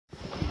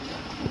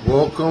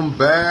Welcome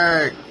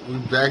back. We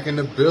back in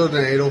the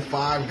building.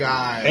 805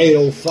 guys.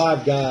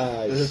 805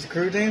 guys. Is this the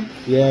crew team?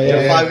 Yeah.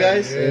 805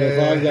 guys? Yeah.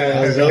 805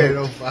 guys.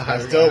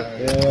 That's dope.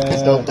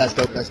 805 That's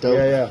dope. guys. Yeah. That's dope.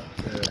 Yeah.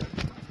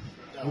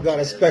 We got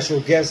a special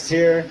guest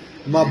here.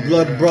 My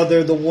blood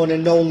brother, the one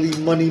and only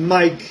Money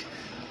Mike.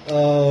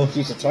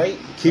 Keeps it tight.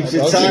 Keeps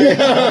it tight.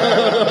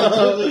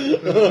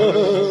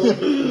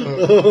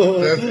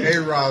 That's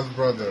A-Rod's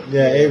brother.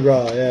 Yeah,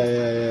 A-Rod.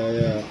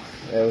 Yeah.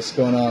 Hey, what's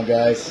going on,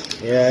 guys?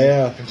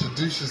 Yeah.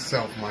 Introduce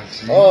yourself, my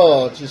G.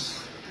 Oh,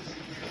 just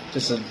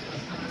a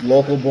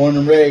local born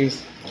and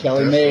raised.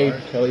 Kelly That's made.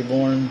 right. Kelly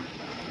born.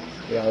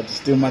 Yeah, I'll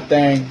just do my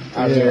thing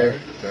out Yeah. here.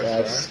 That's I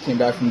right. just came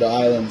back from the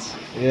islands.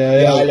 The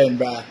Yeah. island,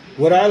 bruh.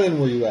 What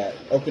island were you at?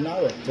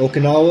 Okinawa.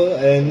 Okinawa,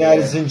 and that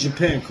Yeah. is in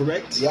Japan,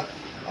 correct? Yep.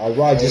 All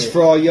right, just Yeah.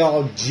 for all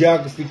y'all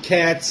geography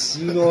cats,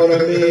 you know what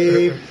I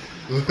mean?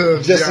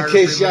 Just in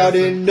case y'all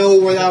didn't know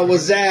where I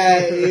was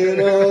at, you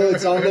know,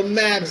 it's on the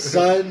map,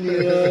 son,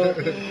 you know.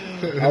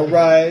 All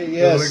right,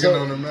 yeah. Looking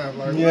on the map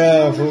like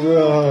Yeah, for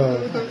real.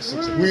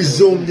 Huh? We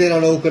zoomed in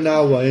on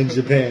Okinawa in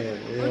Japan.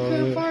 You I know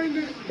can't what find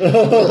it. I mean?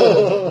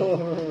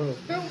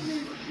 Help me.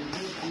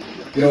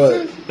 You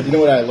know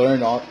what I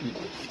learned? I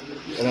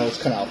know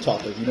it's kind of off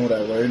topic. You know what I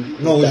learned?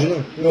 No, what'd you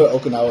learn? You know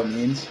what Okinawa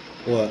means?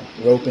 What?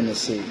 Rope in the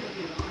sea.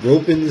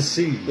 Rope in the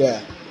sea.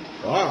 Yeah.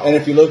 Wow. And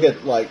if you look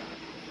at like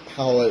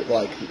how it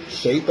like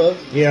shape of,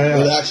 Yeah.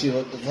 it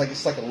actually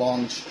it's like a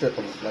long strip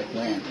of like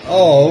land.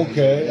 Oh,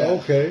 okay, Yeah.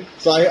 okay.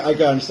 So I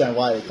gotta understand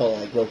why they call it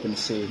like rope in the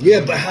sea.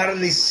 Yeah, but how do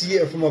they see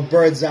it from a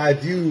bird's eye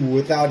view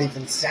without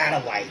even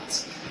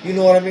satellites? You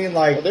know what I mean?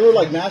 Well, Like, they were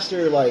like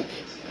master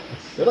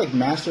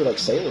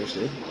sailors,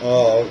 dude.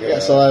 oh, okay. Yeah.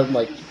 So I'm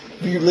like,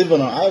 if you live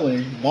on an island,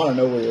 you want to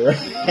know where you're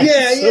at.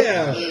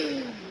 Yeah.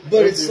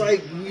 But it's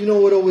like, you know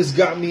what always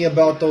got me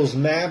about those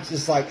maps?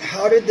 It's like,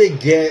 how did they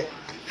get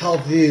how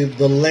the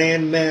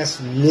landmass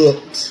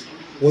looked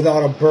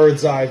without a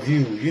bird's eye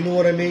view? You know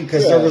what I mean?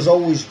 Because there Yeah. was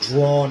always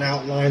drawn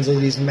outlines of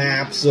these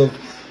maps of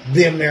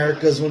the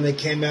Americas when they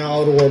came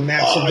out, or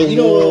maps of the You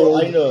know,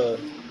 world. I know.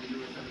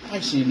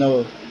 Actually,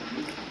 no.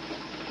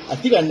 I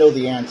think I know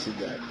the answer to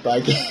that,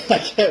 but I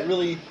can't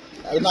really.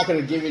 I'm not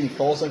going to give any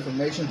false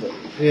information, but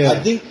Yeah. I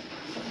think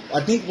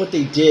what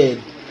they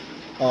did,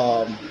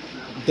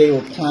 they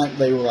were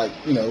like,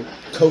 you know,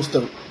 coast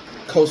the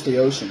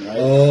ocean, right?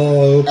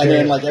 Oh, okay. And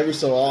then like every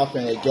so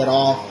often they get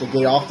out,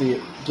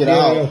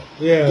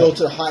 Yeah. go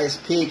to the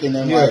highest peak, and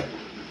then Yeah. like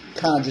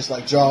kind of just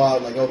like draw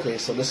out like, okay,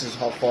 so this is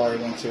how far it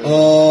went to.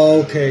 Oh,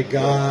 okay,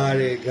 got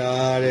it.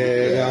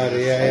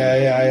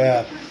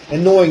 Yeah.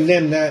 And knowing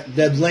them,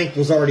 that length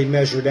was already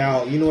measured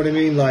out. You know what I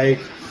mean? Like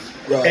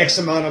Right. X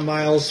amount of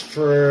miles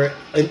for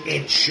an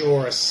inch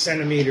or a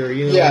centimeter.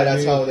 You know? Yeah, what I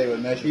that's mean? how they would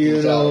measure You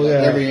things know, out. Like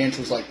yeah. every inch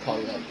was like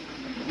probably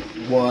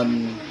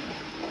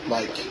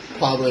like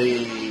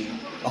probably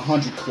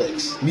 100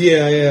 clicks.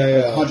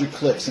 Yeah. 100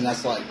 clicks, and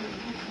that's like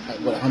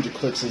what 100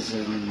 clicks is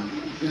in.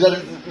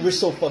 We're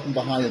so fucking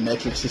behind the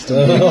metric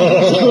system.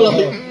 So,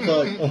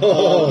 like,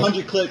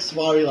 100 clicks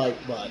probably like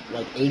what,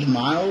 like 80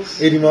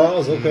 miles? 80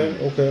 miles. Okay.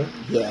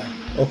 Yeah.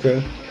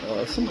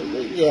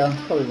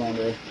 Probably around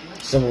there.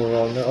 Somewhere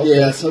around there. Okay.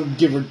 Yeah, so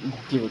give or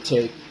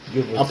take.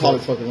 Give or I'm probably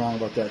take. fucking wrong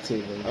about that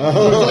too.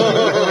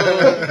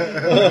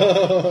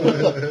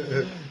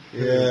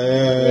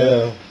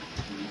 Yeah.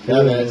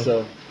 Yeah, man.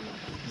 So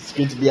it's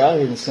good to be out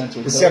here in the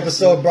Central This Coast.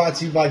 episode brought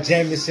to you by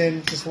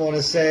Jameson. Just want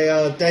to say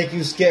thank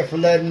you, Skip, for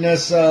letting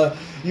us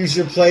use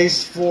your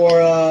place for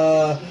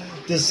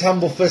this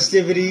humble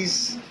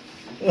festivities.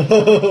 Yeah, Skip.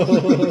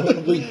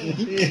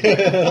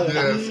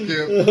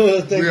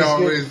 Thank We you,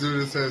 always Skip. do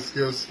this at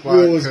Skip's spot.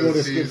 We always go to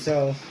 'cause Skip's he's-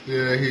 house.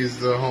 Yeah, he's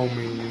the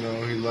homie. You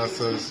know, he lets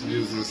us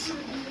use his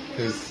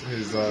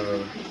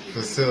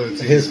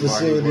facilities. His while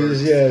he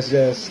facilities, works.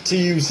 yes. To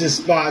use his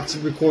spot to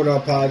record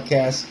our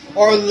podcast.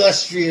 Our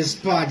illustrious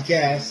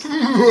podcast.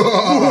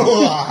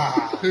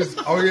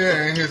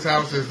 And his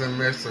house is in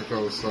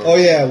Mexico. So Oh,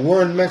 yeah,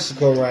 we're in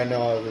Mexico right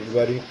now,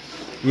 everybody.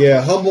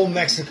 Yeah, Humboldt,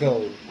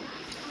 Mexico.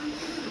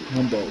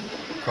 Humboldt.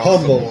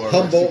 across the board.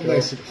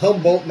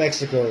 Humboldt,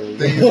 Mexico.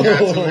 Things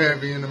got too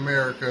heavy in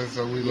America,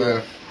 so we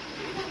left.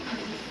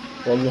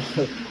 Well, I'm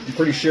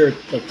pretty sure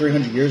like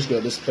 300 years ago,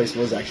 this place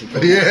was actually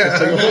called Yeah.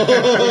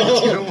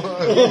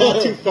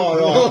 not too far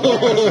off.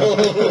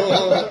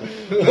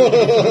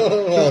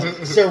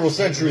 Several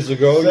centuries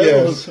ago,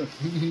 yes.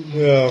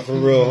 Yeah, for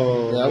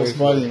real. That was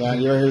funny,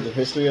 man. You ever heard the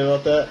history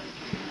about that?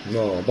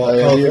 No, about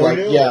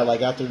California?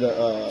 Like after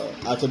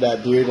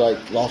that dude like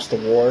lost the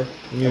war,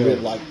 Yeah.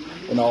 like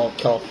in all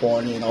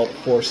California and all the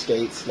 4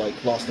 states, like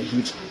lost a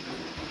huge,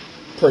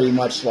 pretty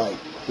much like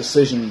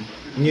decision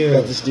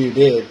that this dude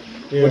did.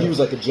 Yeah. When he was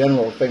like a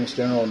general, famous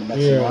general in the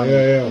Mexican army.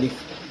 Yeah.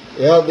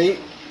 And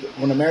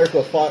when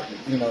America fought,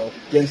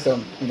 against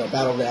them,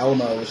 Battle of the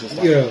Alamo was just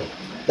like,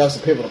 that was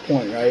the pivotal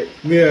point, right?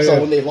 So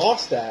when they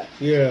lost that,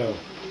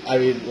 I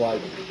mean, like,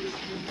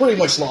 pretty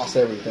much lost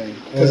everything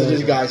because of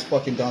this guy's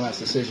fucking dumbass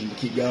decision to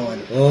keep going.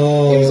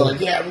 Oh. He was like,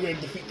 yeah, we're going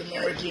to defeat the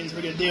Americans,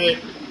 we're going to do it.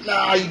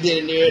 No, you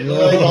didn't do it.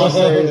 No. He lost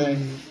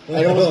everything.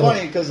 And it was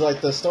funny because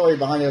like the story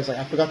behind it was like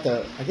I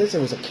guess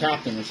it was a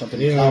captain or something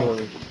in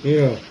cavalry.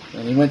 Yeah.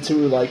 And he went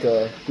to like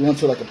a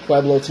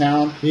Pueblo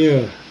town.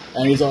 Yeah.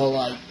 And he's all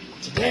like,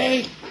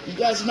 today you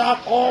guys are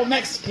not all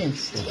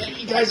Mexicans. Today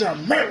you guys are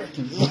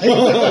Americans. I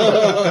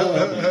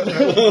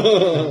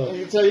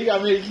can tell you,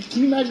 I mean,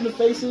 can you imagine the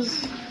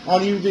faces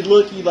on you? Be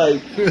looking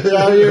like they're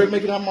out here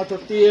making out my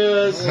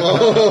tortillas,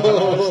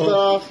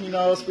 stuff,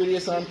 Speedy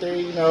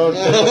Asante,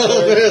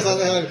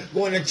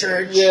 going to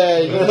church. Yeah,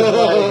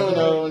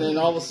 and then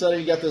all of a sudden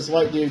you got this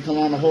white dude come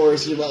on a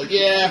horse. You're like,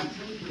 yeah.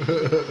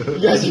 You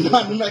guys are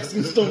not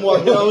Mexicans no more,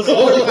 bro. Fuck,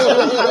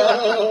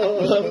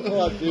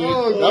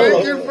 dude.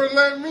 Thank you for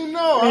letting me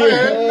know. I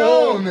hadn't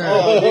known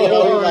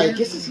that. Like,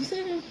 he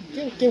said,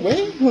 get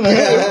away.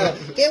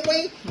 Get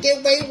away.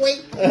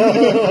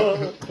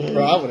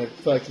 Bro, I would have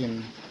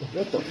fucking,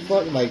 what the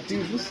fuck? Like,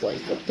 dude, just like,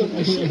 what the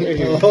my shit right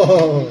here?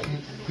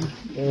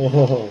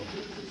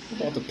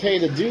 About to pay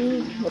the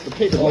dude, about to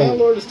pay the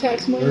landlord his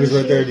tax money. There's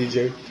right there,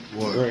 DJ.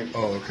 What? Drink.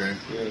 Oh, okay.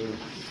 Yeah.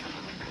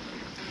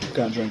 What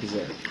kind of drink is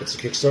that? It's a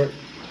Kickstart.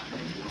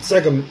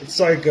 It's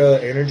like a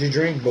energy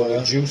drink, but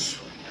with juice.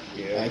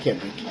 Yeah, I can't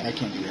do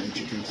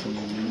energy drinks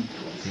anymore.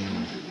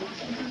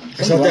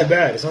 It's not that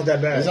bad. It's not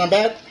that bad. It's not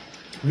bad?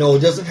 No, it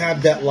doesn't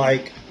have that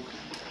like.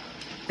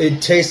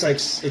 It tastes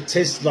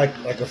like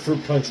a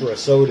fruit punch or a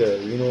soda.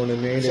 You know what I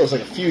mean? So it's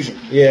like a fusion.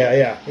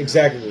 Yeah,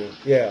 exactly.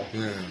 Yeah.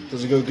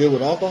 Does it go good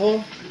with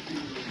alcohol?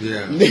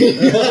 Yeah.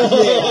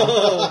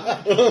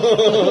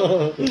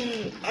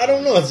 I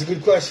don't know. That's a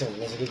good question.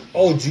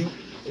 Oh, do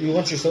you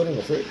want your soda in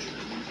the fridge?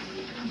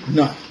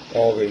 No.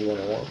 Oh, okay, you want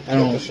to warm? I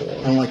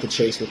don't like to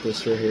chase with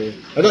this right here.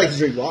 I like to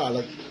drink water. I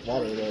like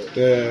water, but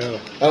yeah.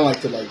 I don't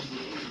like to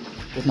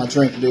with my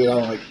drink, dude. I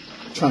don't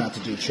try not to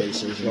do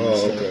chasers.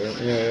 Okay.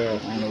 Yeah. I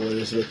don't know what it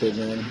is with it,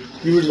 man.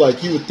 You would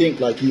think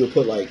you would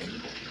put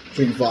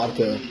drink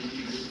vodka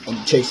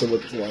and chase it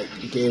with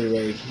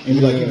Gatorade and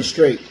be you're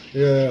straight.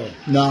 Yeah.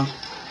 Nah.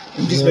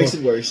 It just makes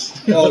it worse.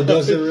 Oh,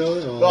 does it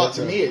really? Oh, well,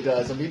 to me it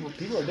does. I mean,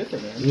 people are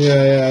different, man.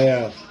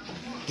 Yeah.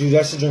 Dude, I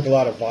used to drink a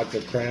lot of vodka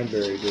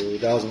cranberry,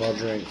 dude. That was my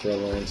drink for a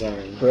long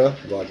time. Yeah?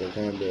 Vodka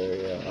cranberry,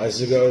 yeah. I used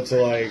to go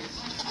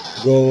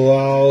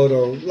out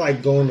or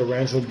go into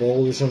Rancho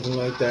Bowl or something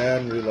like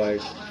that and be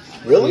like...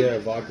 Really? Yeah,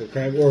 vodka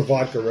cranberry or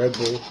vodka Red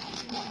Bull.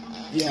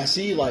 Yeah,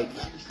 see, in my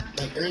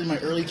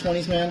early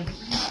 20s, man,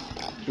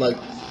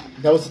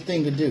 that was the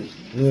thing to do.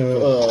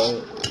 Yeah.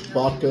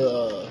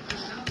 Vodka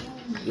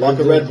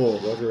Red Bull.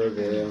 Vodka Red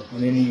Bull, yeah.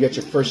 And then you get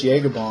your first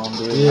Jaeger bomb,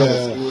 dude.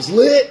 Yeah. It was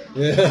lit.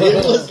 Yeah.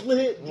 It was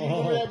lit. Do you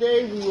remember that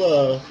day we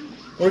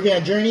working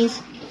at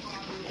Journeys?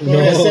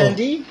 Going at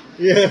Sandy?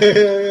 Yeah. You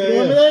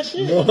remember that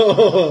shit?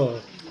 No.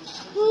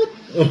 What?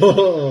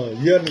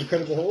 You had an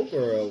Incredible Hulk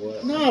or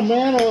what? Nah,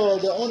 man.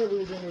 The owner, we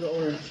were drinking with the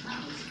owner.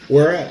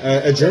 Where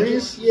at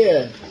Journeys?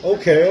 Yeah.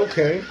 Okay.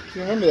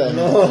 You remember that?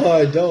 No,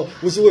 I don't.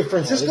 Was it with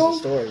Francisco? This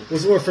is the story.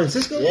 Was it with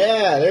Francisco?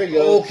 Yeah, there you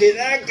go. Okay,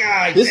 that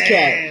guy. This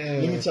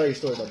cat. Let me tell you a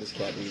story about this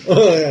cat, dude.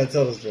 Oh yeah,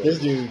 tell the story.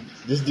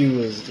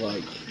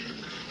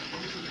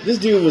 This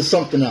dude was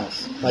something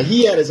else.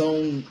 He had his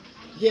own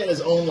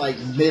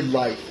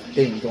midlife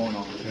thing going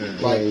on.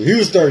 Yeah. He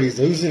was 30s.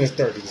 He was in his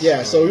 30s.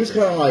 Yeah, so he was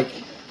kind of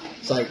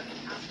it's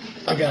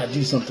I gotta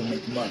do something to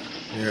make money.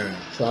 Yeah.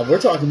 So we're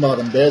talking about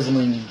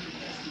embezzling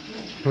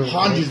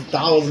hundreds of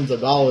thousands of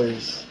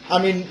dollars. I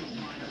mean,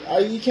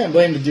 you can't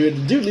blame the dude.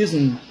 The dude lives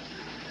in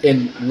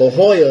La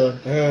Jolla,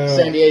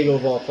 San Diego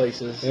of all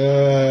places.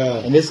 Yeah.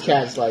 And this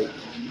cat's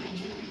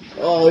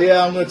oh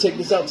yeah, I'm gonna take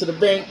this out to the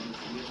bank.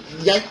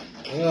 Yank.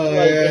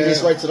 And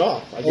just writes it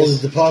off. The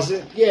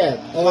deposit? Yeah.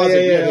 Oh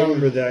yeah, I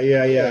remember that.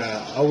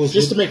 Yeah. I was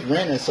just to make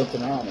rent or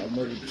something. I don't know.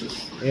 Maybe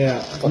just.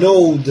 Yeah.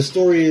 No, the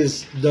story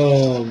is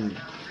the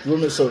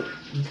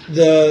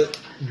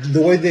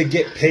way they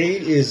get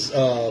paid is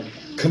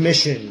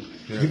commission.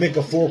 Yeah. You make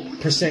a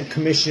 4%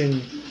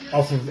 commission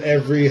off of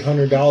every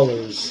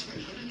 $100,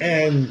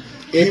 and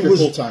if you're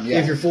full time,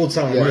 If you're full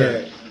time,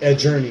 at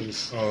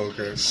Journeys. Oh,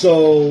 okay.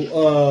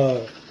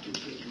 So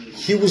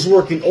he was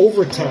working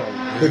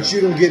overtime, but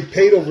you don't get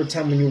paid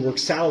overtime when you work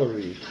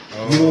salary.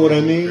 You know what I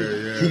mean?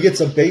 Okay, yeah. He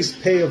gets a base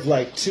pay of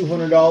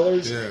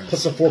 $200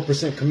 plus a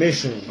 4%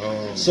 commission.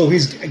 So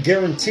he's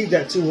guaranteed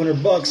that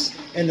 $200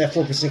 and that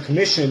 4%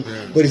 commission,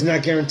 but he's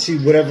not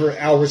guaranteed whatever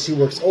hours he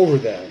works over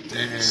that.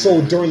 Damn.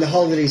 So during the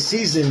holiday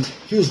season,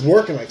 he was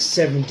working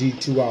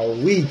 72-hour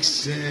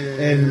weeks. Damn.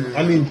 And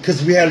I mean,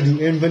 because we had to do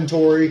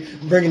inventory,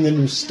 bring in the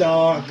new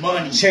stock,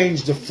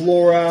 change the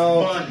floor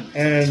out,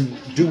 and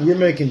dude, we're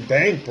making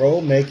bank,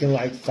 bro, making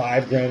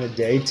 $5,000 a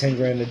day,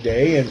 $10,000 a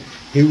day, and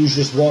he was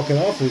just walking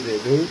off with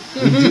it, dude.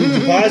 We do the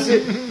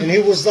deposit, and he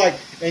was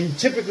and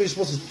typically you're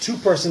supposed to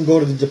two-person go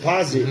to the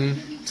deposit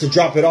to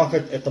drop it off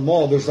at the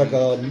mall. There's you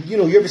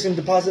ever seen a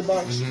deposit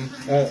box?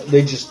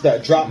 They just,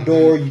 that drop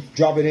door, you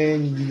drop it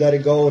in, you let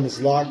it go, and it's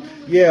locked.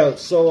 Yeah,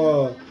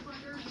 so,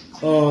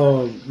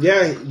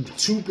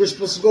 two were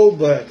supposed to go,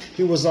 but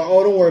he was like,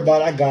 oh, don't worry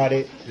about it, I got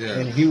it. Yeah.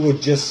 And he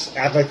would just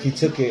act like he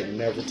took it and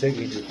never take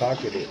it, he just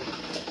pocketed it.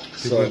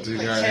 So he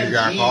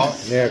got caught.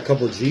 Yeah, a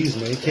couple of G's,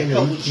 man. He came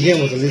in with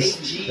at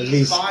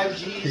least 5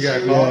 G's. He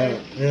got caught.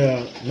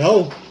 Yeah.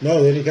 No,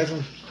 they didn't catch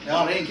him.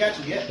 No, they didn't catch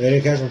him yet. They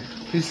didn't catch him.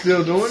 He's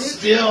still doing it?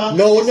 Still?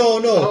 No.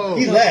 Oh.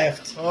 He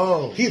left.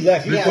 Oh. He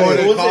left. Before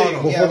they caught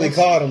him. Before they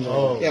caught him.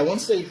 Oh. Yeah,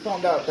 once they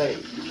found out that,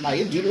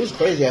 dude, it was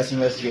crazy ass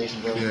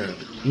investigation, bro.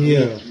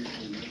 Yeah.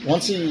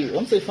 Once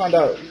they found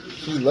out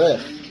he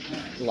left,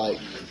 like,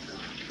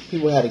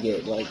 people had to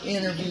get, like,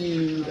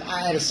 interviewed.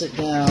 I had to sit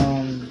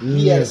down.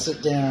 He had to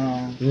sit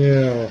down.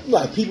 Yeah.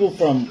 Like, people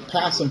from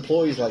past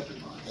employees, like,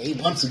 8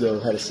 months ago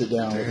had to sit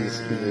down with these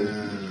people.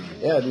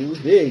 Yeah, dude, it was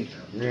big.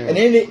 Yeah. And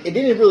then it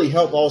didn't really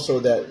help also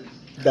that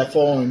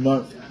following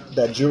month,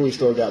 that jewelry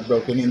store got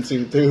broken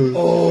into, too.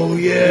 Oh,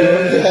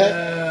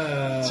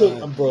 yeah.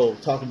 So, bro,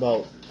 talking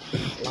about,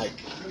 like,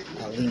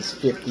 at least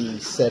 50,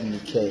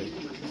 70K.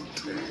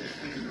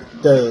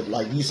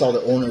 You saw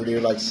the owner,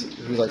 dude, like,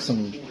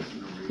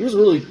 he was a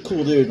really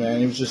cool dude, man.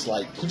 He just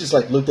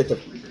looked at the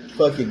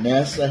fucking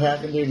mess that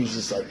happened, dude. He's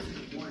just like,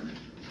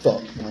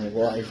 fuck my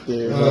life,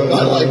 dude.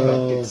 My life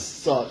fucking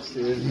sucks,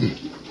 dude.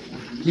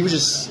 He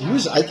was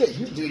like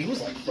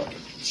fucking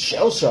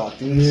shell shocked,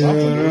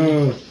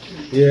 dude.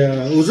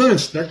 Yeah, it was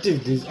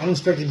unexpected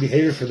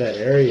behavior for that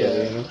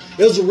area. You know,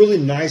 it was a really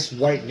nice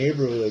white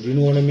neighborhood. You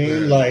know what I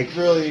mean? Like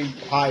really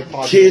high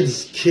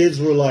population. Kids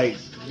were like,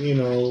 you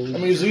know. I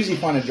mean, it was easy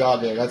to find a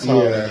job there. That's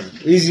how.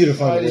 Easy to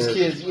find. These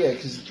kids,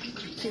 because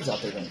kids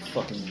out there don't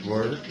fucking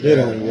work. They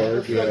don't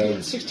work. Yeah.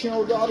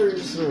 16-year-old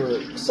daughters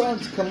or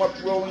sons come up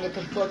rolling up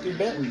in fucking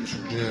Bentleys.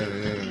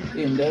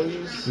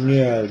 BMWs.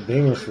 Yeah,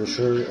 Beamers for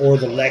sure, or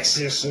the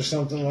Lexus or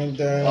something like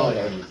that. Oh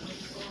yeah.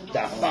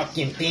 The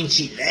fucking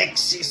pinchy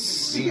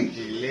Lexus. The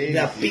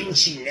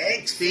pinchy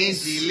Lexus.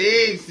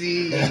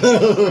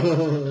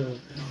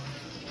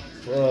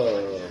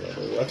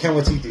 I can't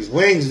wait to eat these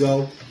wings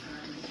though.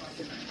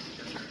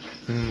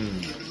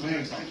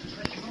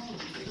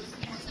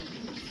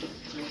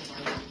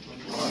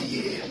 Oh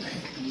yeah, man.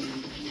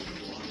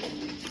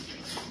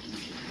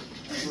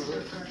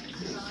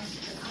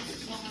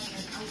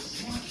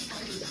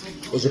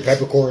 Those are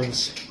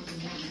peppercorns.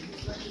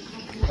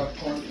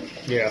 Popcorn?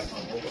 Yeah.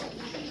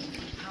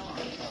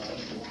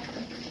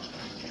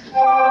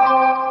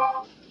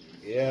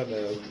 Yeah,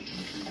 man.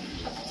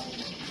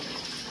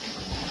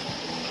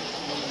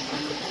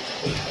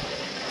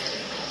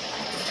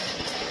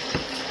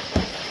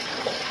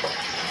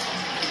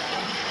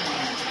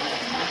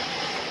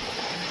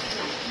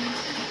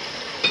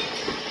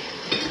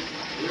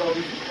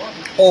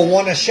 Oh,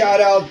 want to shout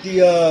out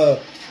the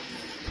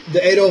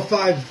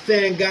 805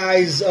 fan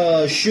guys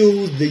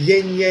shoes, the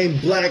Yin Yang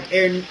Black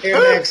Air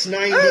Max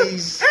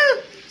 90s.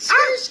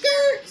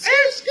 Skirt.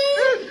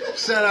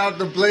 Shout out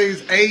the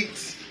Blaze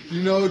 8s,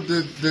 you know,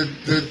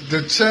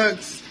 the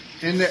Chucks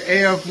and the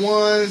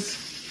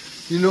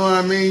AF1s. You know what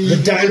I mean? The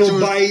Dino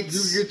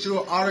Bites. You get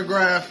you an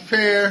autographed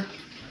pair.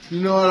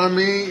 You know what I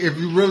mean? If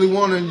you really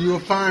want them, you'll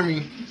find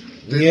me.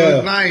 They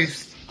look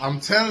nice. I'm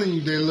telling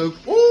you, they look,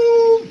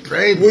 ooh,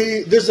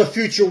 baby. There's a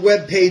future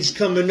webpage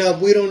coming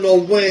up. We don't know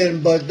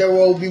when, but there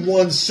will be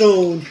one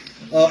soon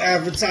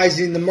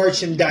advertising the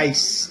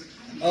merchandise.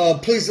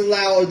 Please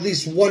allow at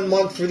least 1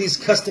 month for these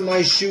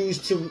customized shoes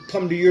to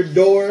come to your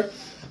door.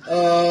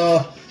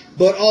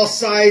 But all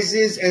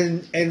sizes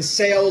and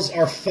sales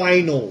are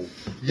final.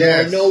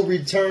 There are no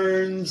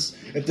returns.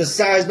 If the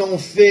size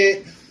don't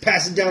fit,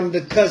 pass it down to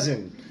the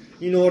cousin.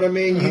 You know what I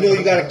mean? You know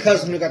you got a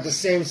cousin who got the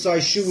same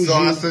size shoe as you. So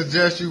I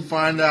suggest you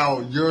find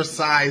out your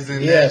size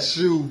in that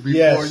shoe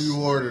before you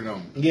order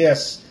them.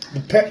 Yes.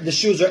 The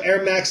shoes are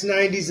Air Max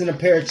 90s and a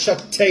pair of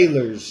Chuck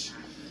Taylors.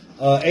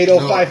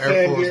 805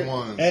 fan gear.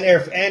 And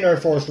Air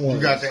Force Ones.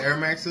 You got the Air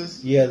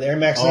Maxes? Yeah, the Air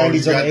Max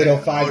 90s are the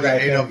 805 guy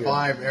fan gear.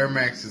 805 Air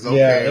Maxes. Okay,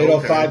 yeah,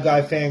 805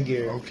 guy fan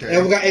gear. Okay.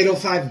 And we got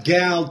 805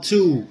 Gal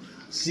too.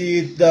 See,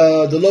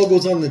 the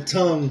logo's on the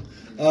tongue.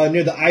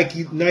 Near the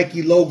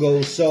Nike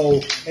logo,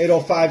 so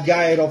 805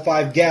 guy,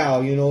 805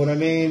 gal, you know what I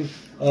mean?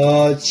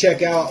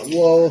 Check out,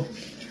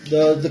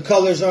 the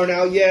colors aren't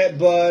out yet,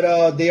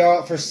 but they are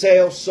out for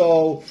sale,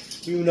 so,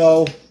 you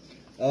know,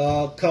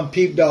 come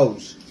peep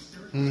those.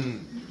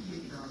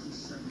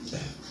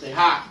 They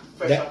hot,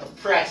 fresh out the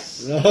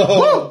press.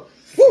 Woo!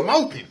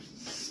 Smoking.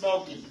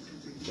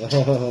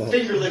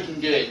 Finger licking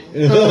good.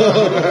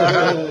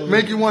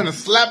 Make you want to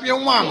slap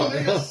your mama.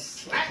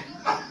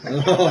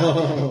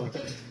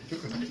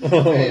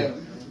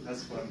 Damn,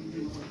 that's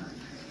funny.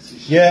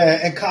 Yeah,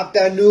 and cop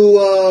that new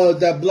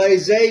that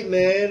Blaze 8,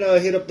 man.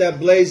 Hit up that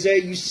Blaze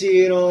 8. You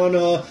see it on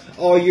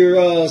all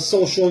your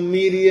social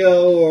media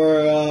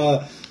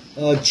or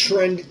not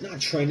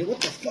trendy. What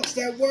the fuck's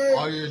that word?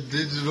 All your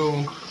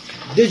digital,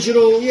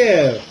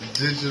 yeah.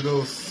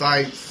 Digital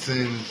sites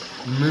and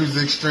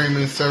music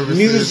streaming services.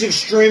 Music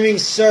streaming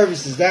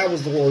services. That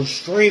was the word.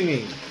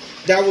 Streaming.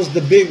 That was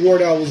the big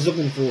word I was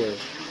looking for.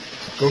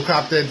 Go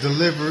cop that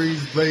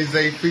Deliveries Blaze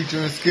 8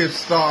 featuring Skip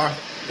Star.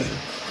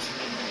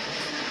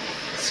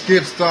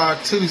 Skip Star,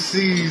 2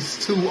 C's,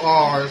 2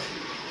 R's.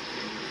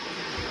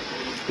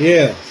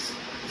 Yeah.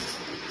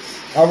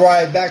 All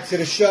right, back to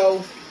the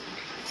show.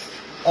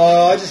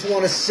 I just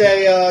want to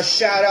say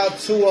shout out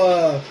to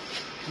the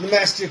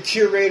master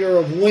curator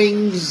of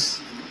wings,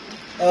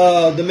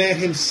 the man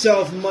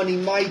himself, Money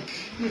Mike.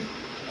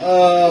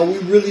 We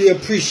really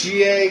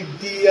appreciate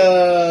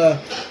the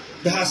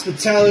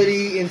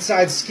hospitality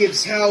inside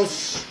Skip's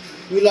house.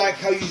 We like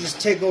how you just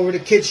take over the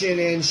kitchen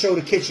and show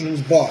the kitchen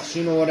who's boss.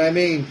 You know what I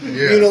mean?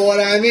 Yeah. You know what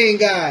I mean,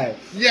 guy?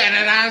 Yeah,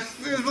 that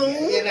sizzle.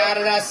 You know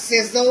that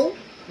sizzle.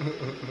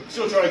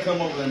 Still trying to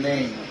come up with a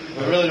name.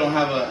 I really don't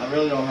have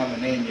a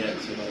name yet.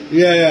 So like,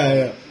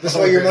 yeah. That's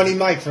why you're Money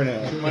Mike for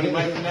now. Money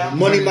Mike for now.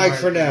 Money Mike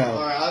for now.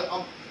 All right,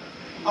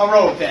 I'll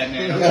roll with that,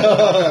 man.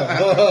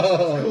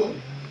 Cool.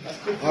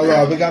 All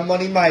right, we got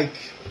Money Mike.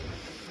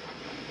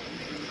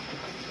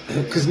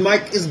 Because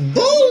Mike is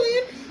bowling.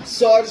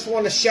 So I just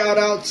want to shout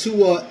out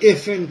to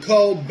If and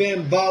Co.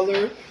 Ben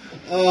Baller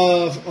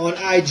on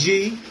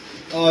IG.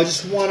 I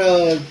just want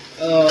to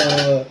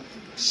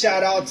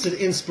shout out to the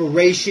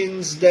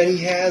inspirations that he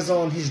has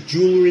on his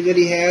jewelry that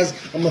he has.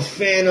 I'm a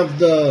fan of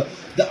the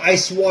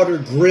ice water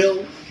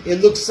grill.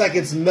 It looks like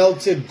it's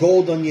melted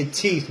gold on your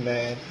teeth,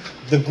 man.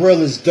 The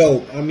grill is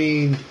dope. I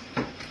mean,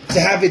 to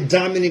have it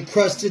diamond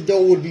encrusted,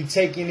 though, would be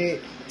taking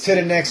it to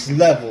the next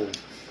level.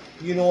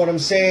 You know what I'm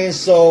saying?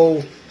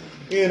 So,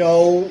 you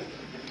know,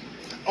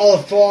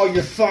 for all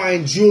your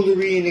fine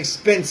jewelry and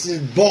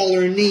expensive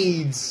baller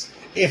needs,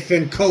 If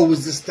and Co.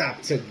 is the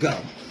stop to go.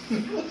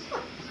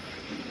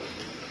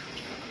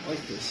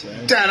 Like this,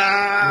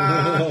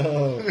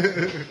 Ta-da!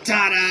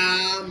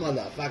 Ta-da!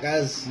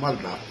 Motherfuckers.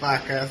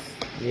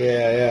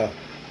 Yeah.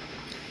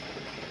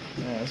 Yeah,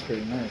 that's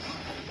pretty nice.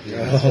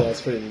 Yeah,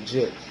 that's pretty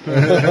legit. You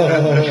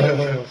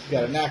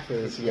got a knack for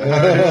this. Yeah,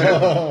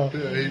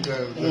 he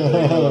does.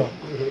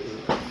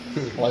 I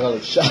like all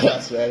the shout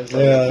outs, man. It's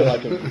like, I feel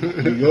like I'm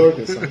in New York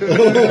or something.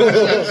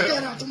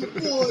 Shout out to my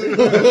boy.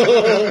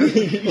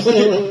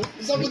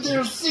 He's over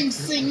there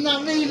sing,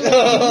 not me.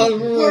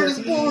 Word is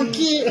born,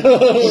 kid.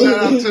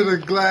 Shout out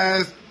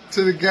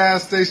to the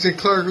gas station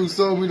clerk who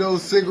sold me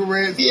those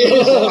cigarettes.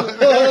 Yeah.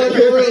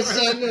 For real,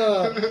 son.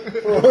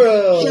 For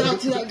real. Shout out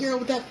to that girl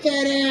with that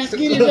fat ass.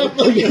 Get it up.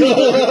 Get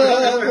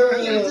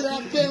into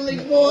that belly,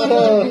 boy.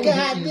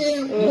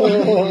 Goddamn.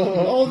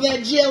 All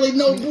that jelly,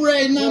 no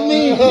bread, not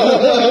me.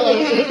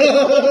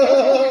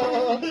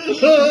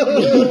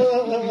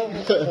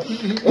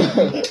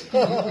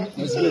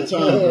 That's a good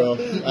time, bro.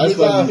 That's a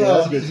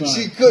good time.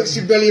 She cooked.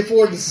 She barely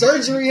afforded the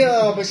surgery,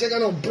 but she ain't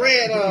got no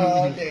bread.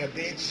 Damn,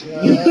 bitch.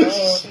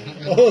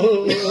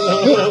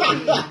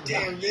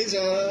 Damn, bitch.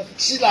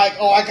 She's like,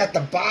 I got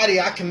the body.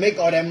 I can make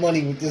all that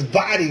money with this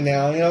body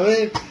now. You know what I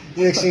mean?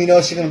 Next thing you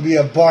know, she's gonna be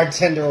a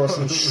bartender or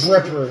some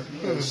stripper.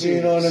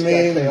 You know what I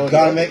mean?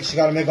 She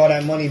gotta make all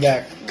that money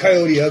back.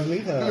 Coyote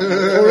Ugly.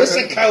 Or it's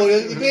a Coyote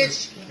Ugly,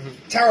 bitch.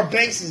 Tyra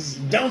Banks is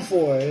done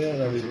for.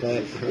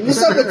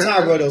 What's up with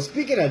Tyra though?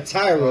 Speaking of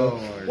Tyra,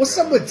 what's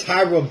up with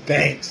Tyra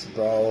Banks,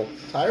 bro?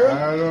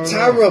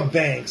 Tyra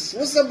Banks.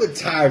 What's up with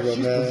Tyra,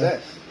 man?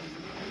 Possessed.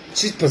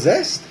 She's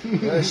possessed?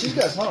 Yeah, she's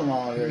got something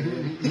wrong with her,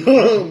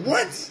 dude.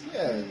 What?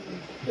 Yeah.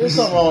 There's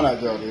something wrong with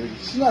that girl, dude.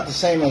 She's not the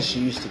same as she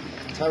used to be.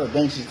 Tyra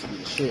Banks used to be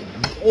the shit.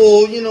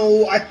 Well, you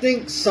know, I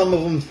think some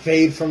of them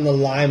fade from the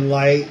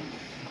limelight.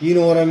 You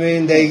know what I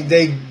mean?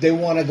 They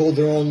want to go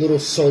their own little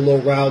solo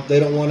route. They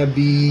don't want to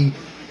be...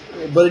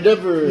 But it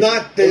never...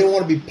 They don't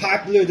want to be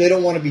popular. They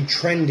don't want to be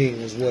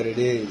trending is what it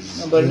is.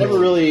 No, but it never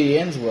really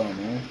ends well,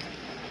 man.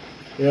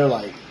 They're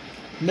like...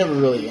 Never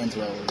really ends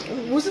well.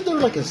 Wasn't there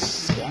like a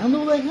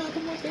scandal that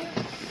happened like that?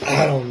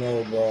 I don't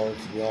know, bro.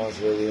 To be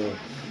honest with you.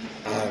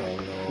 I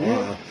don't know.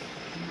 Yeah.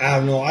 I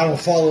don't know. I don't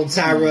follow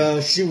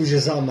Tyra. She was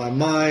just on my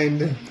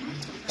mind.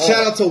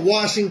 Shout out to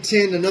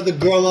Washington, another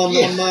girl on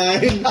my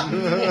mind.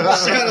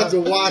 Shout out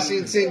to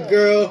Washington,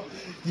 girl.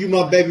 You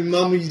my baby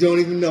mama, you don't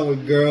even know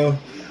it, girl.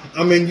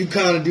 I mean, you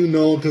kind of do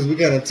know it because we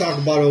got to talk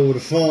about it over the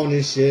phone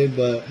and shit,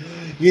 but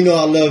you know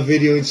I love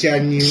video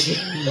chatting you.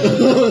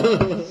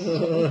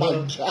 Oh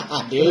my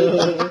God, dude.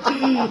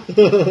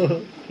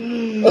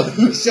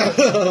 Shout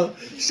out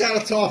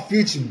to our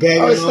future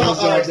baby. All right,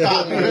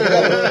 stop, man.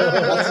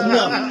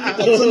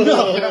 That's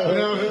enough,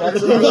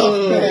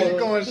 man.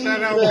 Going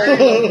shout out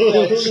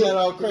crazy. Shout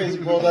out crazy,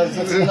 bro.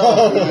 That's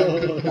enough,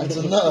 man. That's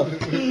enough.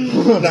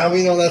 Now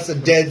we know that's a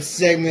dead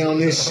segment on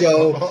this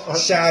show.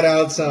 Shout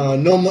outs,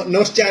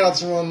 no shout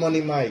outs from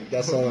Money Mike.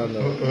 That's all I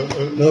know.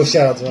 No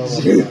shout outs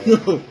from Money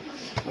Mike.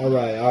 All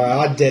right.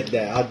 I did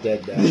that. I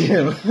did that.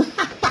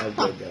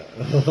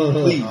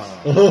 Please.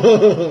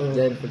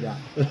 Dead forgot.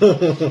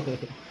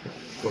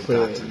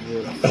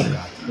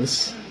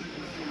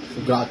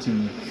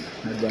 Forgotten.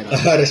 I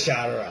had to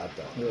shout her out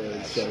though.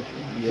 Yeah,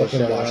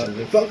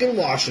 fucking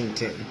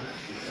Washington.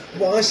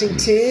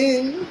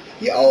 Washington,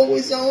 you're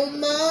always on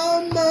my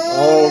mind.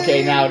 Oh,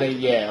 okay, now they,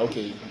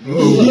 okay.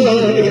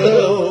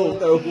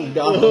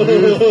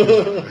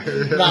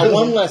 Not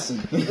one lesson.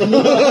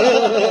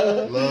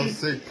 Love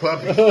sick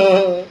puppy.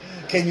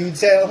 Can you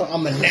tell?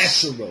 I'm a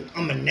natural.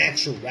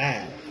 Natural.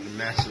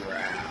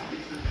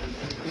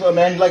 So,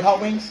 man, you like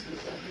hot wings?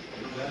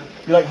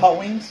 You like hot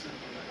wings?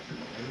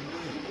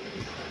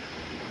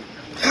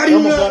 How do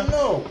you not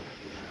know?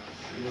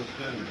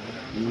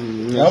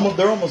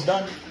 They're almost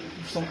done.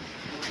 So,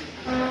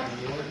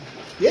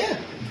 yeah.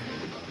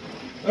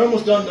 They're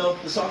almost done, though.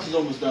 The sauce is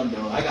almost done,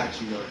 though. I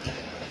got you, though.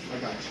 I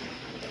got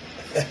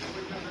you.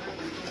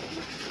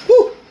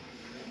 Woo!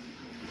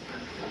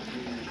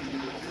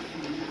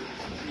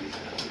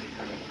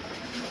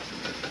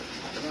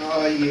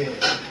 Oh, yeah.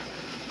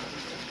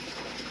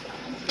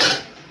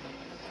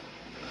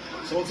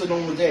 So what's a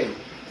normal day?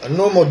 A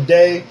normal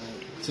day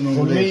for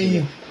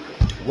me,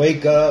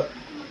 wake up,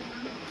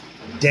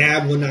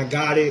 dab when I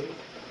got it,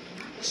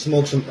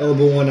 smoke some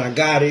herbal when I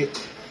got it,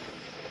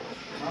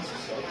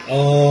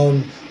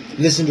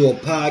 listen to a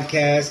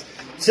podcast.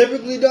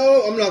 Typically,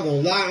 though, I'm not gonna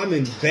lie, I'm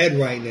in bed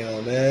right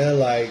now, man.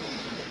 Like,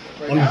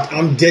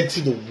 I'm dead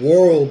to the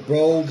world,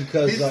 bro,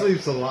 because he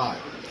sleeps a lot.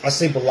 I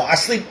sleep a lot. I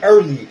sleep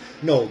early.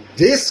 No,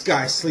 this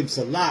guy sleeps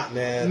a lot,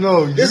 man.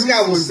 No, this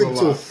guy will sleep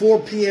till 4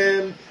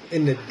 p.m.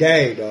 in the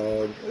day,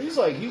 dog. He's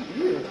like, you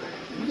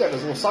got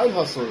this little side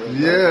hustle. Right?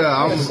 Yeah,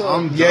 I'm he's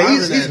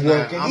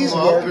working. I'm he's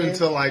up working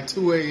until like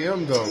 2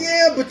 a.m. though.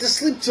 Yeah, but to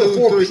sleep till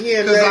 4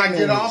 p.m. Because I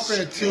get off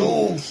at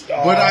 2,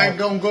 but I ain't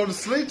gonna go to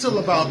sleep till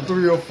about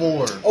 3 or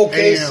 4.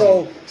 Okay, a.m.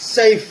 so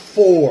say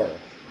 4.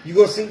 You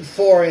go to sleep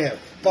 4 a.m.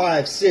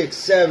 5, 6,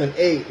 7,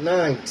 8,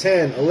 9,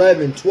 10,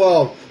 11,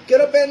 12.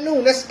 Get up at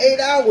noon. That's 8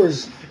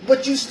 hours.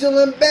 But you still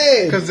in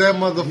bed. Because that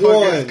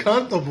motherfucker is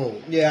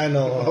comfortable. Yeah, I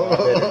know.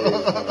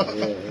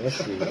 Yeah,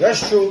 that's true.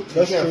 That's true.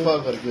 You can't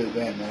fuck with a good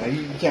bed, man.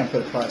 You can't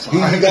put a price on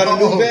it. He got a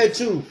new bed,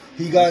 too.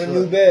 He got a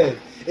new bed.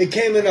 It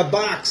came in a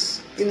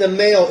box in the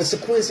mail. It's a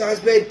queen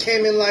size bed.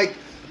 Came in like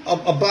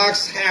a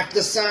box half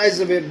the size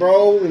of it,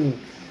 bro. And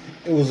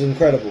it was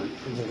incredible.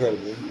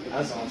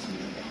 That's awesome.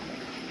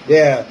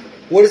 Yeah.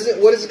 What is it?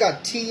 What has it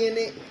got? Tea in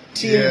it?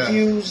 Tea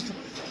infused?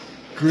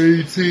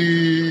 Green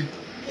tea.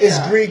 It's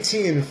green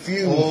tea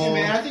infused. Oh. Hey,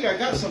 man, I think I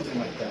got something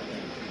like that,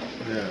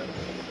 man.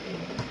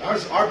 Yeah.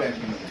 Our bed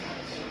came in the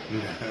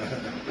house.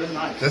 That's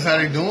nice. That's how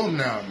they do them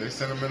now. They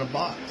send them in a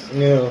box.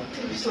 Yeah.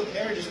 Just look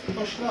there, just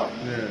push it up.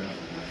 Yeah.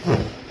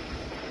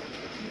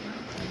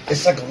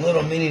 It's like a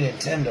little mini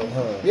Nintendo,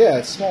 huh? Yeah,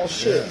 it's small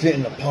shit. Fit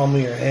in the palm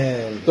of your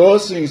hand.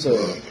 Those things are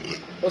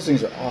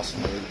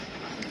awesome, dude.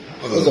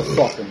 Those are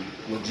fucking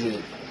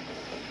legit.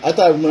 I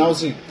thought when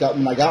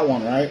I got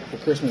one, right, for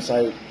Christmas,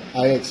 I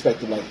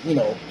expected, like, you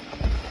know,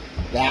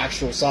 the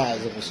actual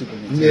size of a Super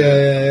Nintendo.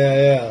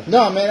 Yeah.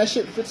 No, man, that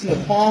shit fits in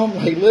the palm,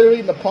 like literally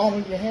in the palm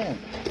of your hand.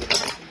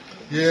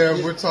 Yeah,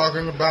 we're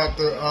talking about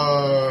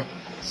the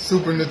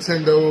Super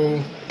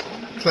Nintendo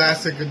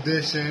Classic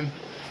Edition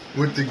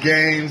with the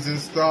games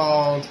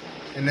installed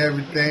and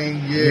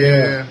everything.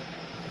 Yeah.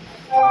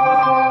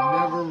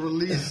 Never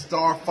released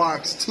Star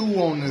Fox 2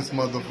 on this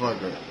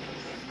motherfucker.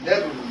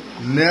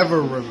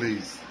 Never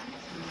released.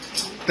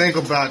 Think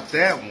about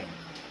that one.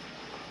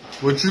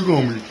 What you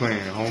gonna be playing,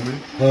 homie?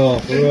 Oh,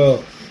 for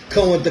real.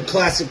 Come with the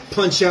classic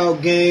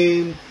Punch-Out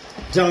game,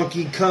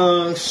 Donkey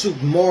Kong,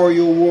 Super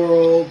Mario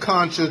World,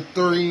 Contra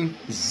 3,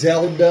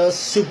 Zelda,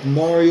 Super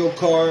Mario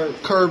Kart,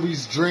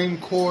 Kirby's Dream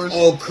Course.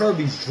 Oh,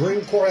 Kirby's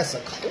Dream Course, that's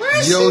a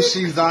classic.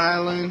 Yoshi's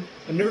Island.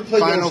 I never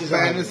played Final Yoshi's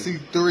Fantasy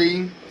Island.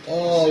 3.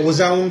 Oh, was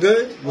that one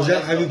good?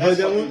 Have you played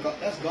that one?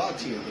 That's God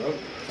tier, bro.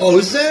 Oh,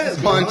 is that?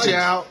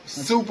 Punch-Out,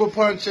 Super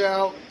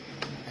Punch-Out.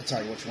 I'll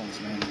tell you which ones,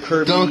 man.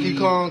 Kirby, Donkey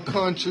Kong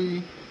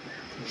Country,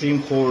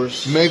 Dream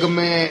Course, Mega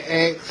Man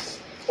X.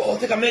 Oh,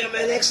 they got Mega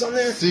Man X on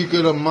there?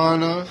 Secret of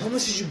Mana. How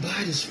much did you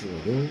buy this for,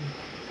 dude?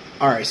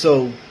 Alright,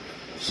 so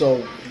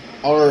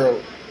our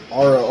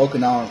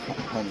Okinawan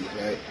homie,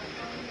 right?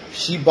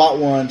 She bought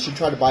one, she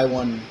tried to buy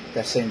one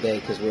that same day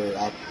because we were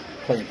out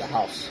playing at the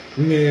house.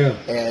 Yeah.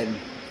 And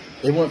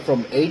it went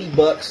from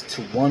 $80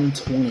 to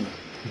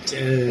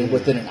 $120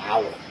 within an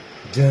hour.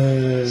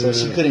 Damn. So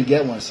she couldn't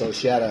get one, so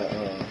she had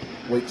to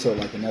wait till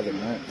like another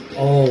month.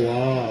 Oh,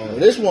 wow. So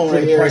this one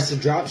right the here. Price to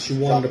drop? She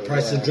wanted the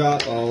price to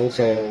drop? Oh,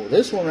 okay. So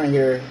this one right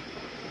here,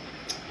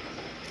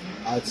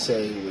 I'd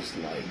say it was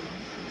like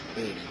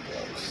 $80.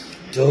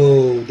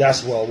 Dude,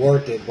 that's well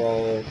worth it,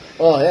 bro.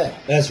 Oh, yeah.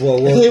 That's well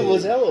worth it. It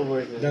was hella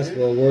worth it. That's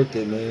well worth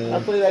it, man.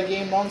 I played that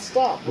game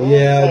nonstop, bro.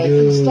 Yeah, I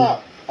couldn't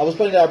stop. I was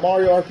playing that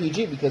Mario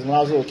RPG because when I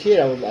was a little kid,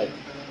 I was like,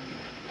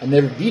 I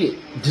never beat it.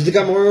 Did they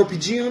got Mario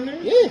RPG on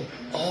there? Yeah.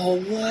 Oh,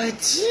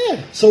 what?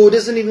 Yeah. So it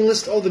doesn't even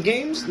list all the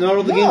games? Not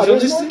all the games are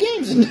listed? No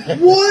games in there.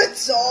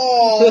 What?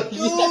 Oh, dude.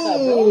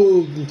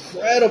 Yeah,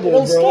 incredible, it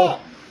don't bro.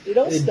 Stop.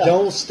 It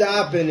don't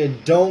stop and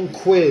it don't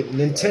quit.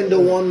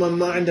 Nintendo on my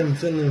mind. I'm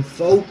feeling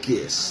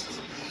focused.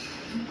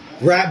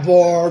 Rap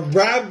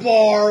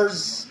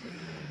bars.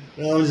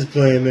 No, I'm just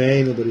playing, man.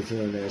 Ain't nobody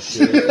feeling that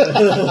shit.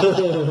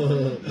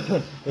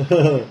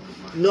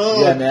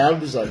 No. Yeah, man. I'm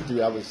just like,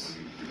 dude,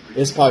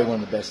 it's probably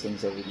one of the best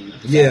things ever, dude.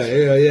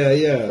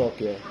 Yeah. Fuck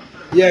yeah.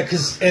 Yeah,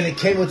 and it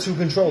came with 2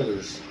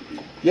 controllers.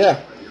 Yeah.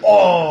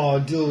 Oh,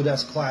 dude,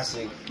 that's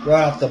classic.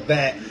 Right off the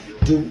bat.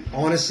 Dude,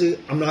 honestly,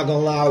 I'm not gonna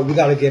lie, we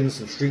gotta get into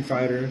some Street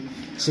Fighter.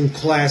 Some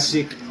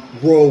classic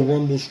Royal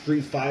Rumble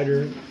Street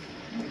Fighter.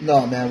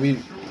 No, man, we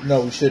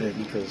shouldn't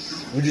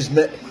because we just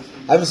met.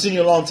 I haven't seen you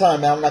in a long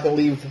time, man. I'm not gonna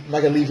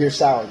leave here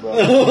sour, bro.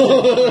 I'm not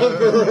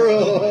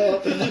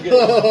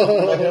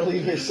gonna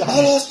leave here sour.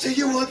 I lost to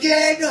you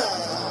again.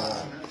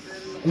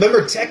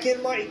 Remember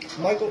Tekken,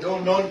 Michael?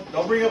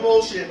 Don't bring up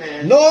bullshit,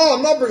 man. No,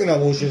 I'm not bringing up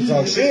bullshit.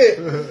 Talk shit.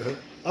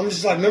 I'm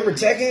just like, remember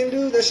Tekken,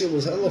 dude? That shit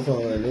was hella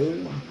fun,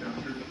 dude.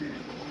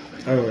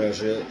 I remember that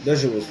shit. That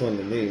shit was fun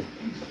to me.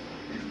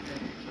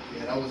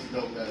 Yeah, that was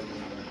dope.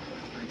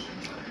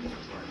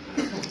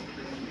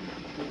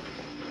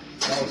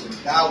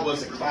 That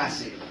was a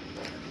classic.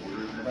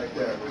 Right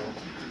there, bro.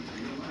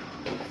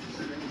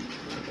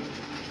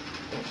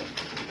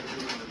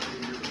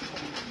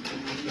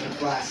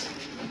 Classic.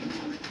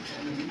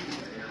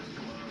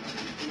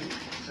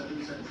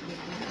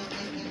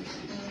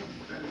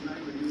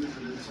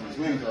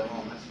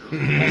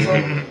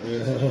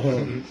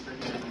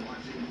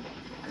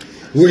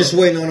 We're just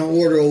waiting on an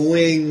order of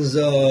wings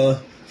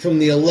from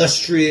the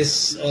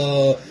illustrious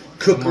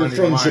cooker Money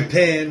from Mike.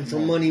 Japan,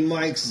 from Money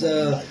Mike's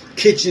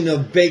kitchen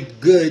of baked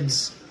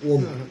goods, or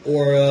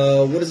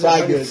what is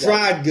Fried it? goods.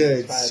 Fried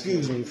goods. Fried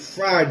Excuse me,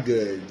 fried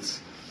goods.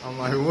 I'm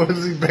like, what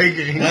is he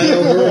baking? I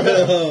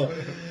know.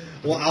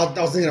 Well, I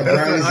was thinking of That's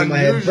brownies an in my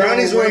head. unusual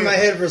Brownies were in way- my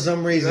head for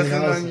some reason. That's I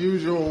an was-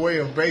 unusual way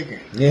of baking.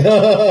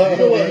 Yeah.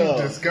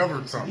 You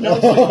discovered something. I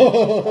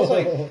was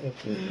like,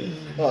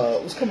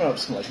 what's coming up?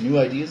 Some like new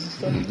ideas and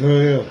stuff.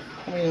 Oh, yeah.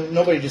 I mean,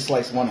 nobody just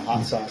likes one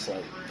hot sauce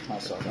like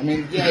hot sauce. I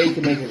mean, yeah, you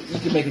can make it. You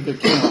can make a good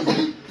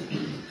can.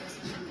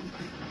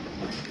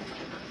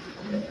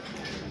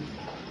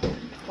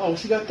 Oh,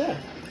 what you got there?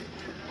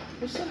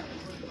 What's that?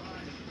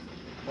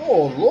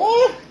 Oh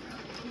Lord!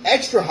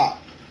 Extra hot.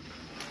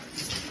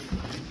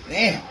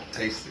 Damn.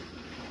 Taste it.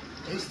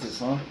 Taste this,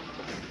 huh?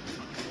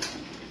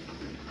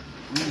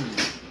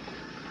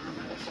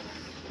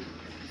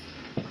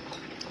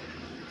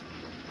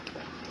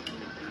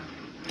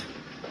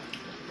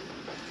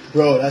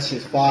 Bro, that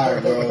shit's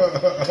fire, bro.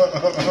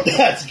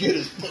 That's good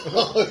as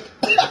fuck.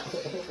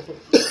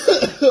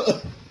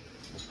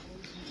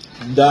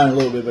 I'm dying a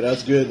little bit, but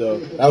that's good though.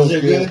 That was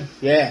it good. good?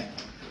 Yeah.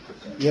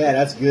 Yeah,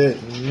 that's good.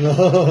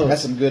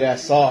 That's some good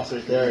ass sauce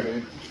right there,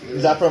 dude.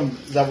 Is that a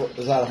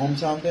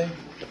hometown thing?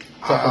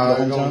 Is that from I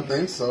the don't hometown?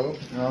 think so.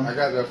 No? I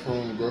got that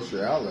from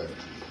grocery outlet.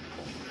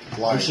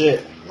 Like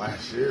shit.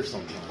 last year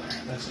sometime.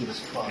 That's good as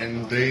fuck.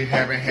 And they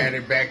haven't had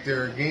it back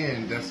there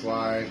again. That's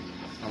why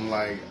I'm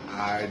like,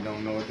 I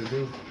don't know what to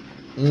do.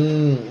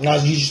 Now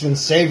you just been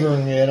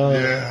savoring it, huh?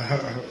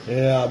 Yeah.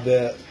 Yeah, I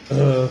bet.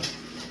 Yeah.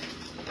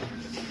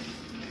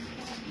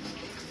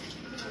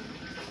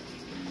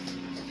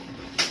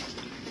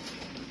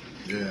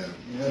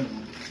 Yeah.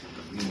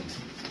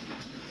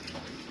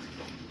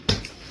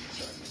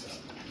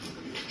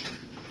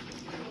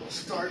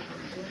 Start.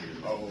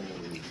 Oh,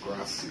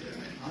 gracias.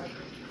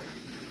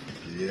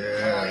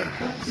 Yeah.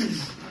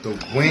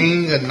 The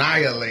Wing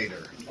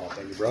Annihilator. Oh,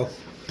 thank you, bro.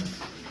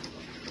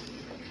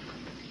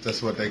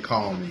 That's what they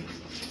call me.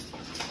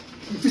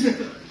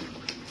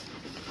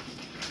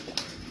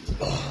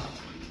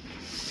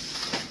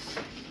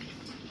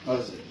 How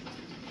is it?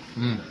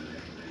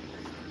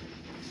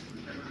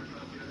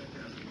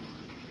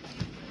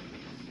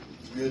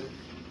 It's good.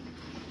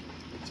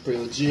 It's pretty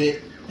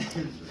legit.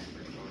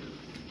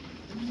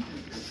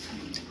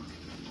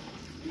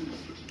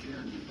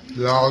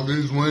 Y'all,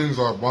 these wings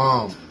are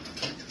bomb.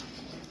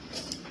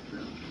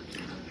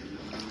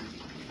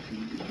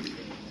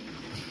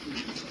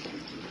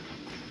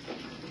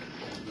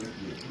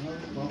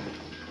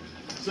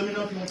 Let me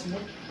know if you want some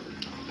more.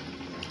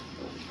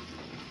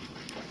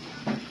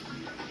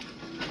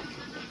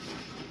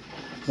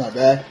 It's not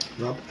bad.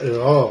 Not at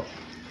all.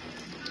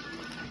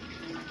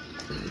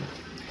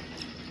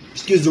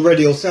 Excuse the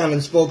radio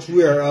silence, folks.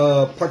 We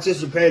are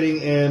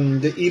participating in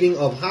the eating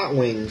of hot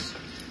wings.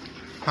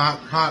 Hot.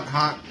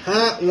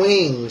 Hot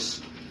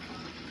wings.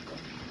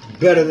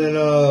 Better than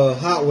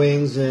hot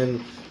wings,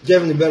 and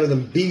definitely better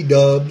than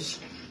B-dubs.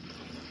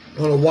 I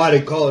don't know why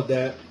they call it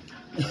that.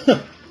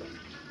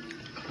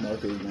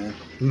 Marketing, man.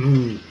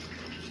 Mm-hmm.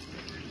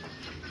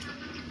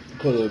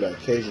 Put a little bit of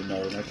Cajun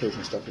though. That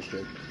Cajun stuff is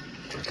good.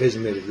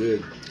 Cajun made it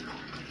good.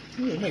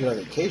 Yeah, make it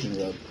like a Cajun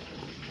rub.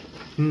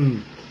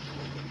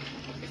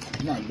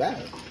 Not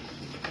bad.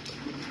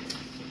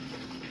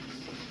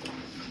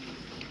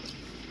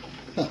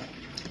 Huh.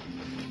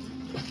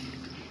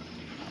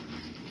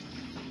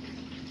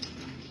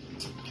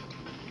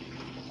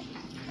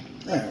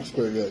 Yeah, that's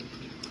pretty good.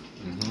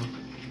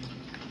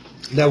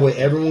 That way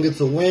everyone gets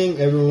a wing,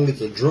 everyone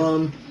gets a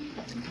drum.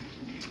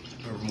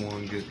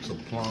 Everyone gets a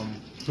plum.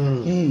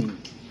 Mm.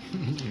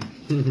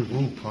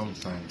 Ooh, plum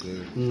sound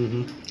good.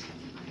 Mm-hmm.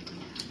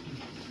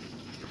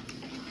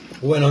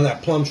 Went on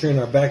that plum tree in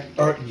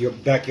our your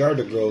backyard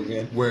to grow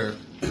again. Where?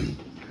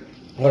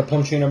 What a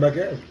plum tree in our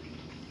backyard.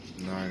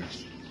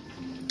 Nice.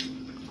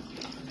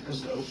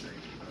 That's dope.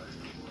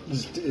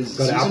 Is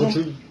Got an apple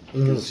seasonal? tree.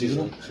 Mm-hmm.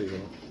 Seasonal?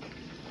 Seasonal.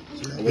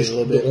 Wait a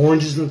little The bit.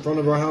 oranges in front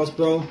of our house,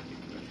 bro.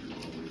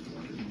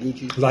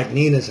 Gucci. Like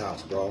Nina's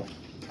house, bro.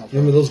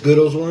 Remember those good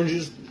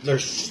oranges? They're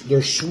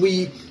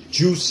sweet,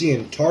 juicy,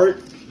 and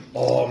tart.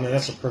 Oh man,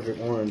 that's a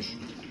perfect orange.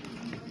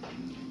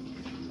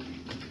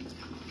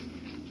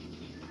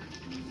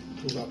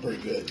 It was all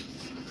pretty good.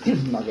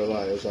 I'm not gonna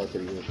lie, it was all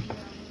pretty good.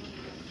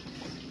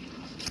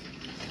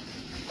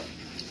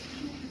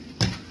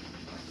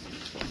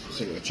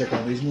 So go check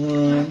on these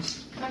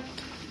ones.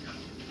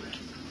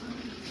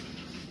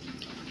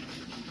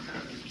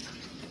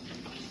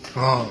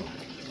 Oh.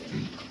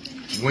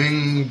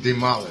 Wing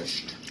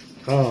demolished.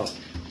 Oh.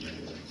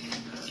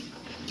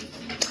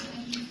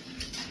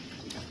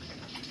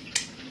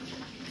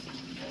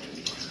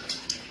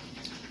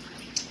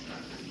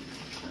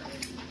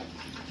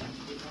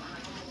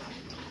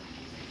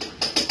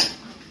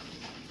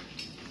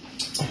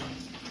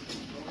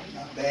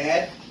 Not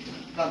bad.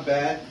 Not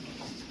bad.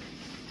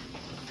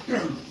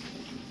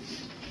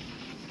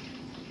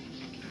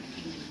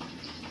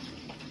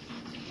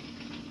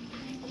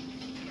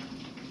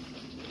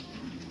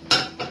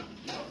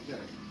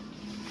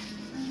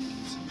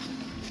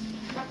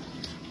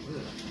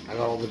 I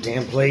got all the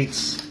damn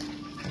plates.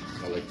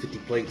 Got like 50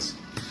 plates.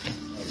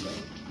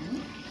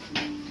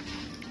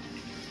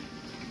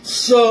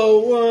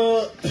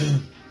 So,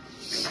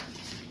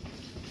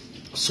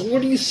 so where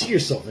do you see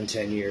yourself in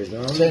 10 years,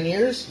 man? 10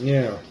 years?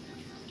 Yeah.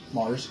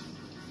 Mars.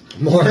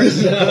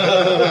 Mars.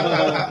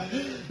 There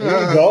you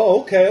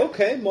go.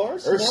 Okay.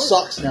 Mars. Earth Mars.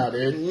 sucks now,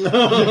 dude.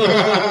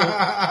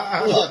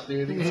 Fuck,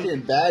 dude. It's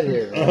getting bad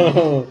here.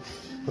 Man.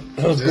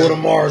 Let's go to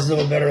Mars, live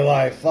a better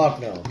life.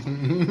 Fuck no.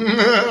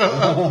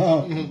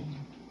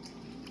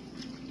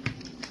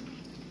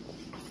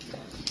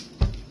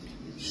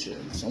 Shit,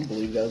 some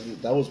believe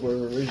that was where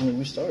originally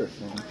we started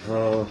from.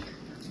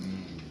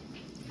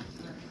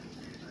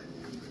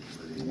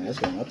 I mean, that's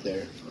going up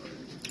there.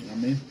 You know what I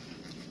mean?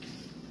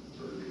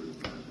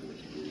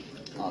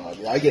 I don't know,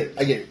 dude. I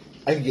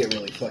can get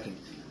really fucking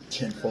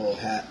chin full of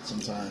hat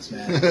sometimes,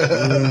 man.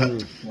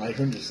 Like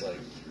I'm just like,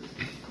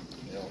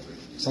 you know,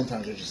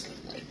 sometimes I'm just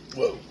like,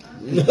 whoa,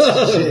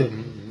 shit.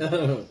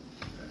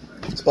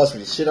 Plus,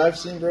 with the shit I've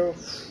seen, bro.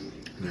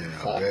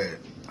 Yeah,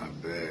 I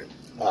bet.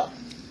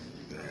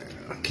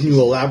 Can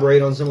you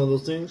elaborate on some of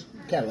those things?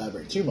 Can't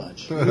elaborate too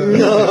much.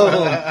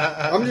 No,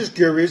 I'm just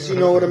curious. You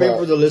know what I mean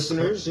for the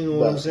listeners. You know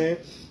what I'm saying?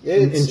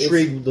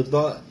 Intrigued with the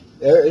thought.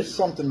 It's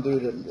something,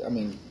 dude. I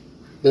mean,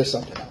 there's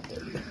something out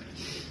there.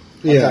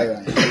 I'll tell you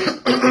right now.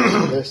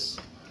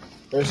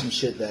 There's some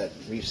shit that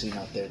we've seen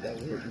out there that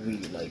we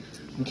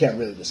can't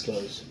really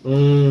disclose.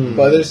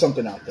 But there's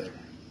something out there.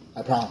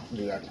 I promise,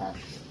 dude. I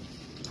promise you.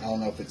 I don't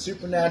know if it's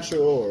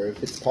supernatural or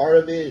if it's part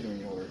of it,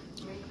 or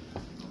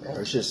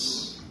it's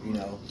just, you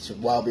know, it's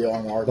well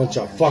beyond our bunch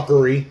of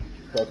fuckery.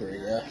 Fuckery,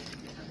 yeah.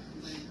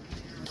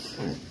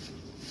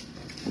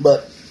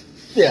 But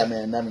yeah,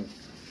 man. I mean,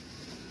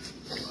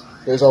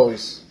 there's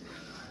always.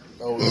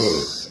 I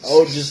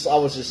would just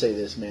say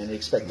this, man.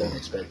 Expect the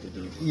unexpected,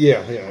 dude.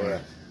 Yeah.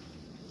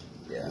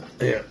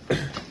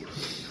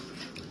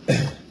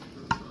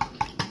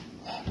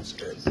 That's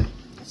good.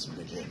 That's some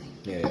good shit.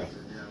 Yeah.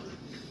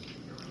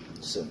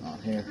 Sitting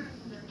on here.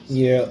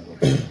 Yeah.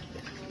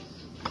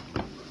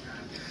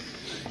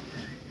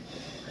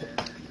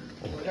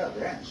 We got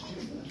ranch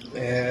too, man.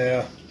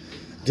 Yeah.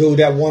 Dude,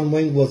 that one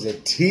wing was a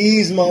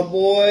tease, my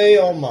boy.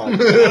 Oh my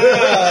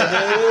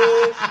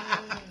god,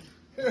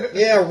 dude.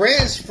 Yeah,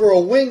 ranch for a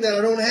wing that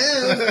I don't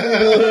have.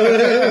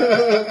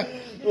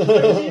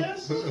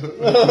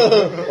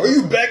 Are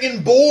you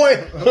begging,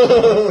 boy?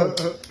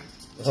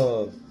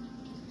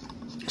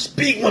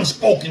 Speak when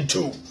spoken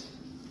to.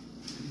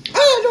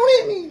 Don't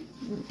hit me.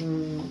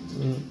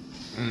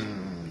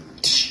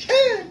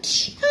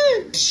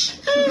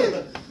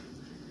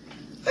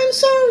 I'm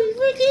sorry,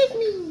 forgive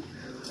me.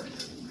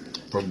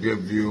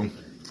 Forgive you.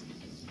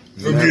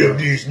 Forgive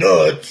these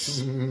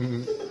nuts.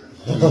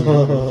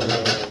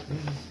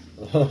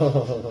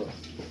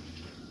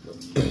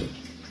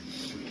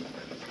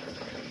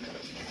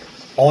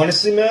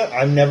 Honestly, man,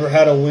 I've never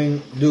had a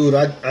wing. Dude,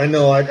 I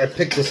know, I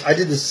picked this. I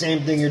did the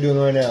same thing you're doing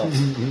right now.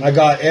 I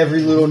got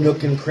every little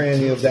nook and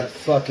cranny of that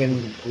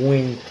fucking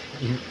wing.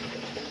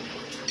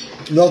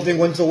 Nothing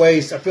went to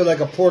waste. I feel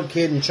like a poor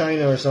kid in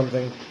China or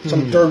something.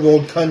 Some third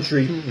world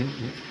country.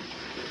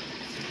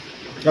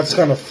 That's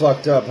kind of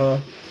fucked up, huh?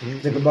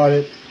 Think about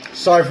it.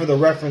 Sorry for the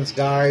reference,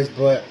 guys,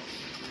 but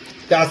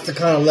that's the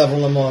kind of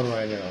level I'm on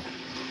right now.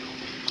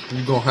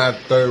 You're going to have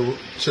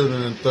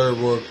children in third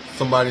world,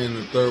 somebody in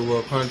the third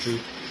world country,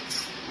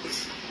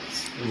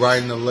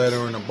 writing a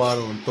letter in a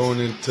bottle and throwing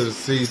it into the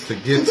sea to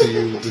get to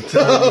you to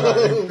tell you how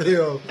they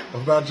feel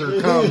about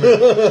your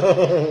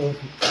comment.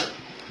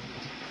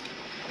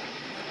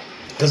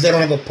 Because they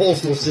don't have a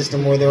postal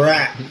system where they're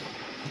at.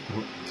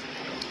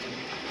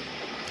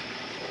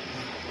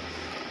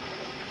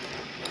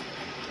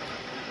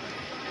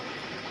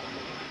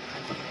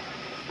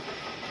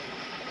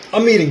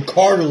 I'm eating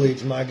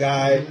cartilage, my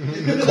guy.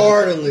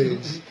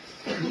 Cartilage.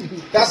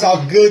 That's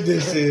how good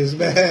this is,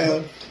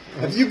 man.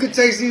 If you could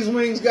taste these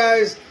wings,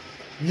 guys,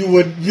 you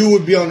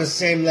would be on the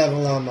same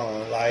level I'm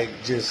on. Like,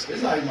 just.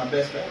 It's not even my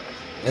best batch.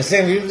 The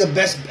same, you're the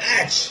best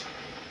batch.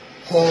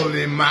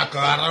 Holy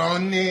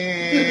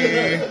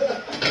macaroni.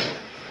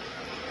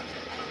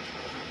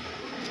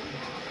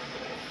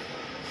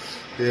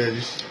 Yeah,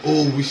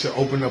 we should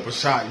open up a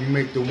shop. You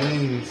make the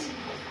wings.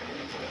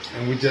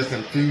 and we just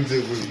infuse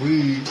it with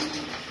weed.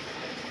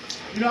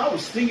 You know, I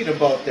was thinking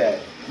about that.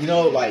 You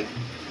know, like,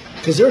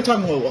 because they were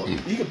talking about, well,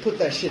 you can put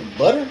that shit in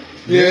butter.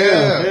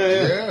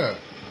 Yeah.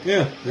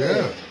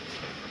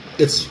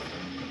 It's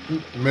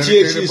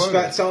THC is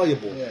fat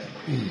soluble. Yeah. What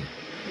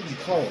would you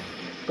call them?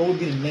 What would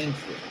be the name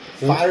for it?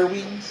 Fire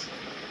wings?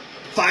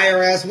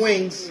 Fire ass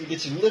wings.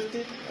 Get you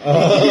lifted?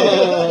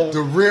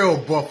 The real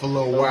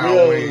Buffalo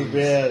Wild Wings.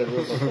 Yeah, the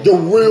real Buffalo. The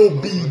real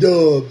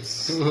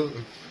B-dubs.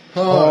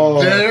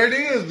 There it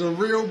is, the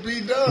real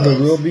B-dubs. The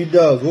real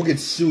B-dubs. We'll get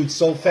sued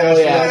so fast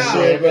for that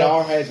shit, bro.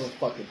 Our heads will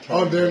fucking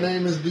turn. Their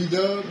name is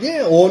B-dubs?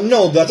 Yeah, well,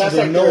 no, that's what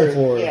they're known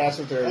for. Yeah, that's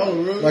what they're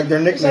really? Like their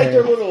nickname. It's like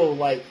their little,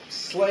 like,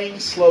 slang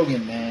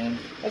slogan, man.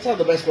 That's how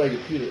the best way to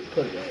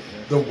put it, man.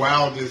 The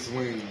wildest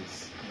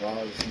wings.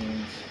 Wildest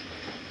wings.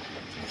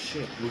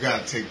 Shit. We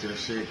gotta take their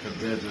shit because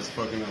they're just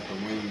fucking up the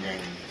wing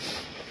game.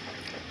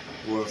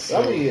 Well,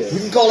 we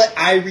can call it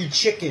Irie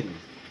Chicken.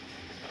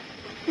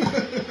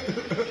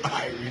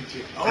 Irie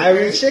Chicken. Okay.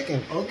 Irie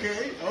Chicken.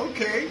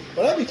 Okay.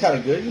 Well, that'd be kind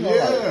of good, you know.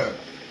 Yeah. Like,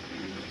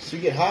 so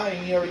you get high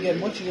and you never get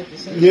much, you get the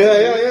same.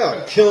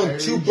 Yeah. Killing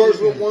two birds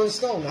with one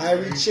stone.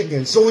 Irie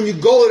Chicken. So when you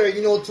go there,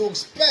 you know what to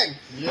expect.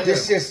 Yeah.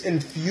 This is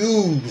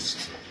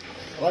infused.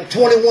 Like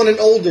 21 and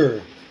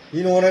older.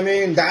 You know what I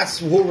mean?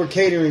 That's what we're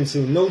catering to.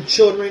 No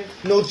children,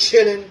 no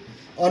chilling.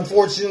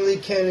 Unfortunately,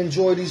 can't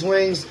enjoy these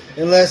wings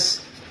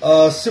unless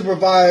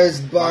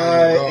supervised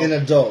by an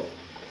adult.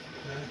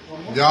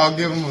 Y'all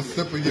give them a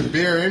sip of your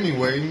beer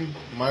anyway.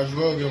 Might as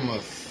well give them a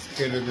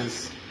hit of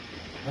this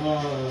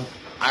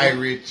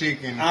Irie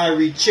Chicken.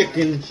 Irie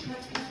Chicken.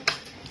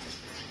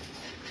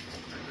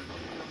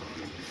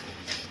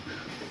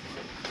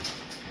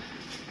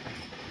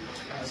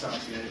 That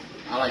sounds good.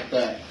 I like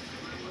that.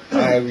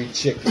 Irie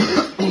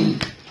Chicken.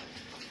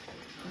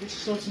 Get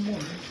yourself some more,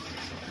 man.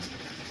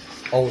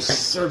 Oh,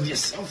 serve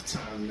yourself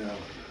time now.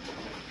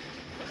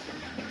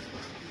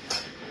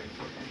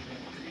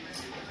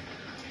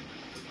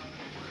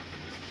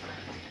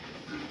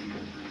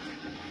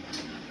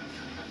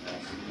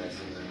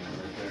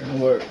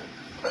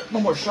 No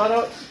more shout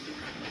outs?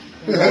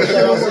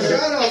 No more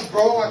shout outs,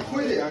 bro. I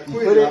quit it.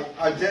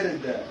 I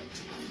deaded that.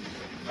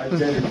 I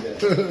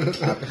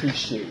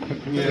appreciate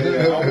you.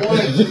 Yeah. I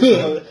wanted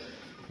you.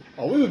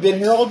 Oh, we would have been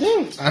here all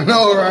day. I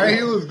know, right?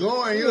 He was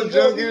going. He was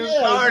just getting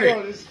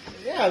started.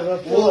 I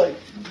feel like.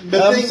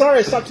 I'm sorry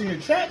I stopped in your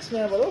tracks,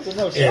 man, but those are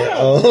no shout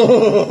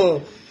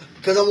outs.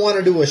 Because I want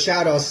to do a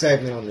shout out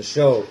segment on the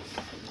show.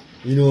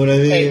 You know what I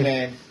mean? Hey,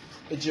 man.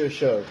 It's your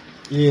show.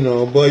 You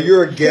know, but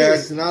you're a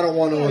guest, and I don't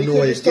want to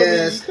annoy a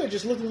guest. You could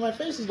just look in my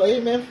face and be like, hey,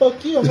 man,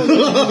 fuck you. I'm gonna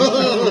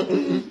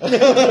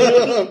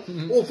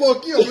well,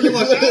 fuck you. I'm going to do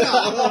my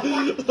shout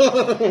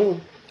out.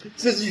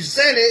 Since you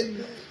said it,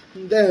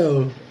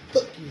 damn.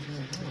 Fuck you,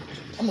 man.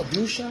 I'm going to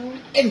do a shout out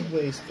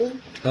anyways, fool.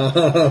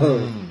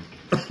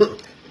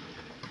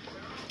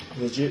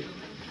 Legit.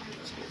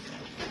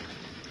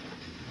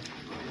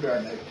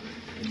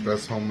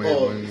 That's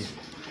homemade wings.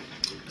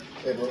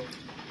 Hey, bro.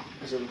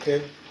 Is it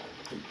okay?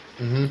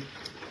 Mm-hmm.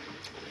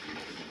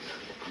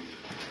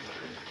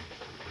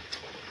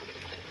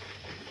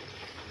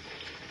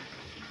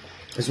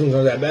 This one's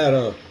not that bad,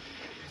 huh?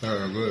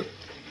 Yeah, good.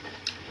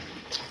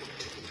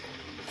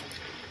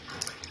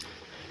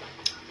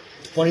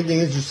 Funny thing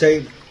is, you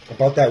say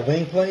about that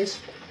wing place.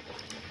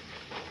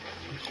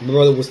 My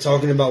brother was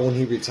talking about when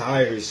he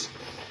retires,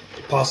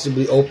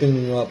 possibly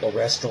opening up a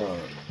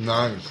restaurant.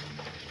 Nice.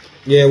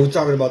 Yeah, we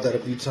talked about that a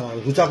few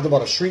times. We talked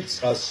about a shirt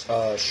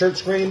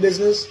screening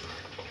business.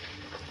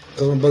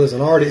 Because my brother's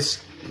an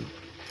artist,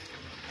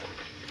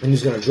 and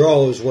he's gonna draw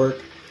all his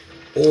work,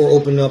 or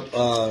open up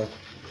a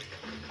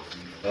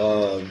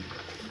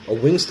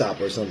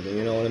Wingstop or something.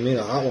 You know what I mean?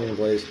 A hot wing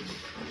place.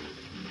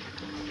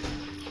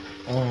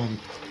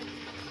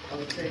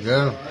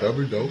 Yeah, that'd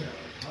be dope.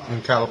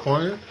 In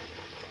California?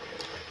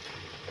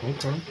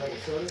 Okay.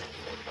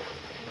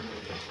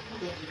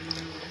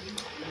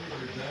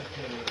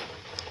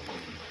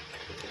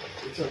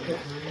 It's okay.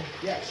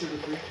 Yeah, sugar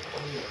free.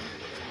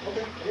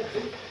 Okay, yeah.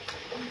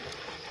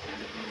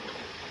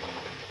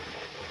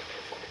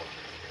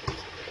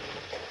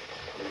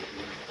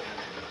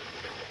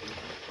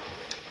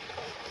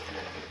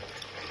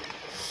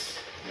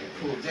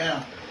 Cool it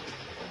down.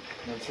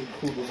 Let's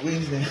cool those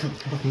wings down.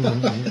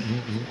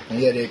 And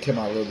yeah, they came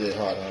out a little bit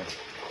hot, huh?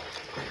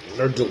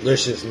 They're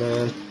delicious,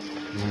 man.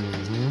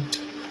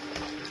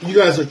 Mm-hmm. You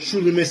guys are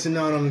truly missing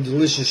out on a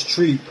delicious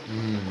treat.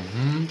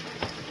 Mm-hmm.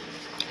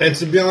 And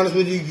to be honest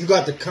with you, you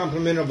got the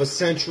compliment of a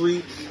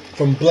century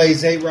from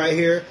Blaze 8 right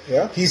here.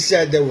 Yeah. He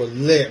said they were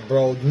lit,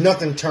 bro.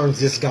 Nothing turns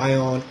this guy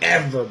on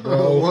ever,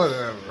 bro.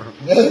 Whatever.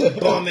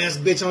 Bomb ass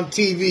bitch on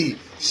TV.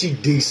 She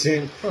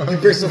decent. You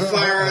bring some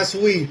fire ass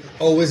weed.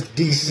 Oh, it's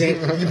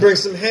decent. You bring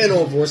some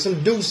Hanover or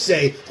some Douce.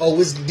 Oh,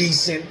 it's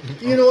decent.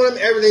 You know what I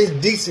mean? Everything's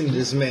decent to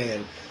this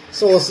man.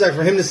 So it's like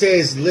for him to say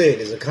it's lit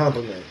is a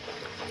compliment.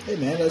 Hey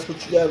man, that's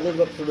what you gotta live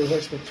up to those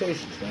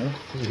expectations, man.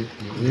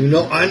 You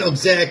know, I know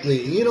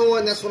exactly. You know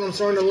what? That's what I'm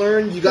starting to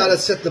learn. You gotta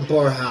set the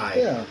bar high.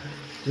 Yeah.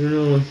 You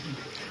know.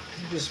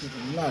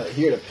 I'm not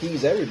here to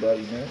appease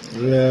everybody, man.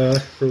 Yeah,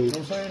 true. You know what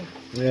I'm saying?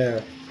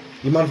 Yeah.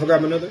 You mind if I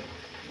grab another?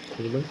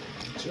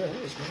 Sure.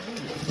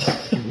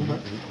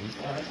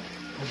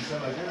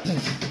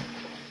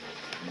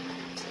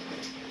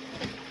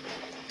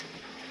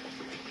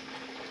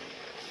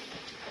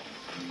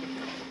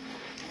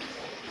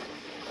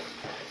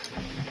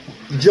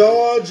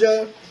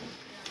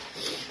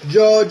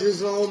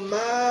 Georgia's on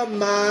my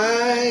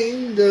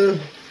mind.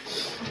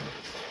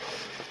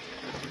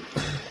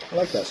 I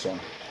like that song.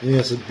 Yeah,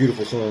 it's a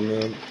beautiful song,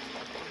 man.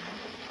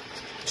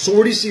 So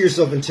where do you see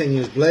yourself in 10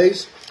 years,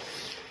 Blaze?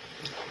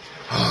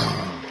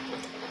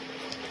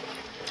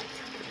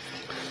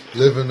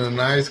 Living a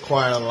nice,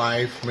 quiet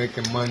life,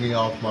 making money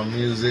off my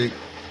music,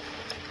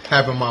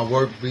 having my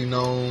work be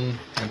known,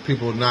 and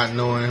people not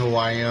knowing who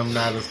I am,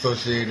 not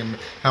associating,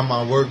 have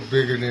my work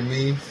bigger than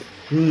me.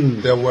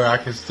 That where I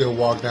can still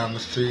walk down the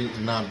street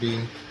and not be,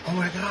 oh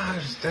my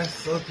gosh, that's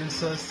such and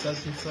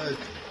such and such.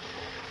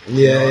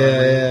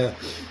 Yeah.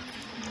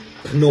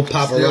 No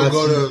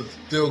paparazzi.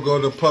 Still go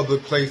to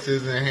public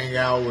places and hang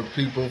out with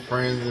people,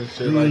 friends and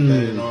shit like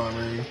that. You know what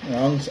I mean?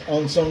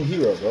 Unsung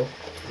hero, bro.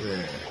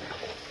 Yeah.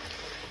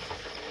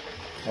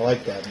 I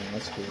like that, man.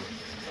 That's cool.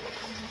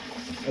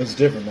 It's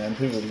different, man.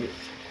 People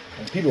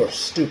are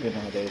stupid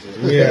nowadays.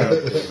 Yeah.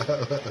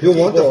 You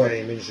want the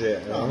fame and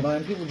shit. No,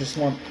 man. People just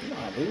want.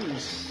 Dude,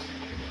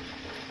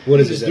 what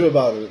is it? Just do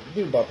about the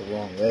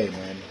wrong way,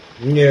 man.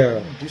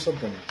 Yeah. Do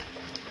something.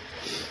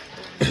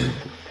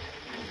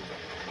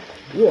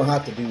 You don't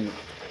have to do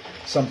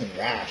something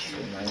rash, you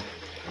know.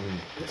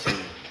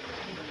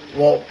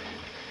 Well,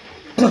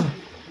 let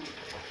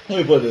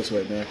me put it this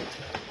way, man.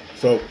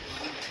 So,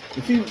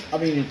 think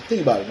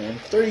about it, man.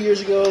 30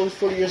 years ago,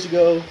 40 years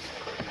ago,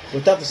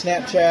 without the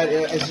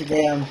Snapchat,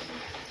 Instagram,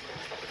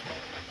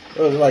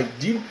 like,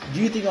 do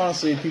you think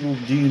honestly people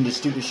doing the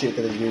stupid shit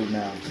that they do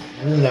now?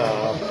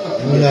 No,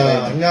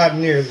 not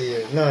nearly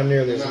as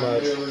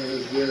much.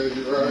 Yeah,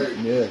 you're right.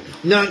 Yeah.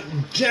 Now,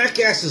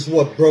 Jackass is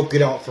what broke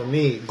it out for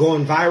me.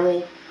 Going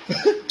viral.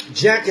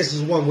 Jackass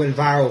is what went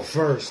viral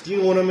first. You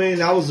know what I mean?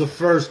 That was the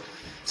first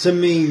to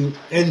me.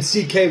 And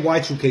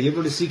CKY2K. You ever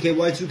heard of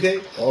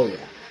CKY2K? Oh, yeah.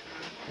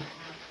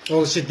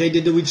 All the shit they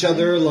did to each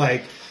other,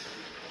 like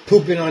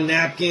pooping on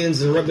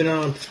napkins and rubbing it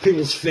on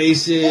people's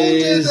faces. Who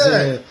did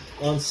that?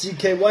 On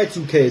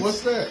CKY2K.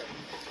 What's that?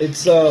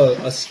 It's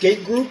a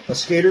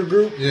skater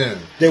group. Yeah.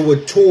 They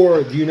would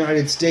tour the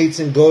United States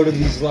and go to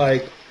these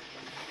like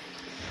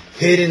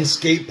hidden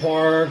skate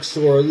parks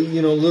or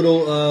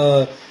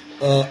little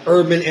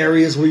urban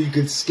areas where you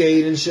could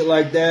skate and shit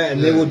like that,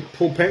 and they would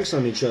pull pranks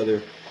on each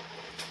other.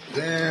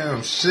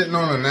 Damn, shitting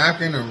on a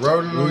napkin and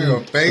rubbing on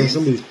your face.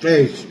 On somebody's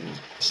face.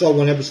 Saw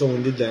one episode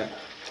when did that.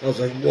 I was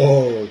like,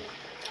 whoa.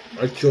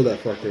 I'd kill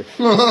that fucker.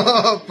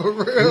 For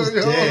real,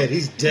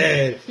 He's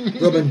dead.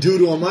 Rubbing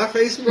doodle on my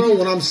face, bro,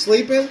 when I'm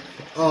sleeping.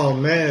 Oh,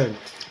 man.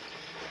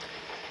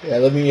 Yeah,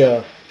 let me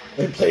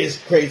play this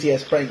crazy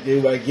ass prank,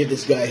 dude, where I give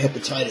this guy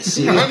hepatitis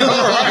C. I know,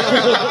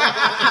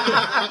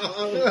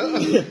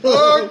 right?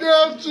 I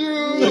got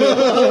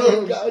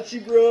you. Got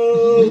you,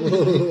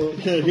 bro.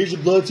 Here's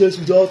your blood test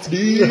results,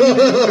 dude.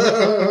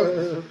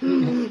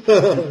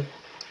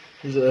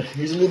 Here's a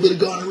little bit of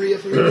gonorrhea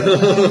for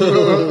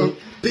you.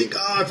 Pink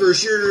eye for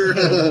sure.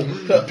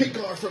 Pink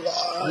eye for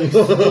life.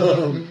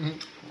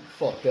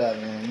 Fuck that,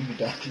 man. You could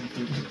die.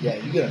 Yeah,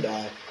 you're gonna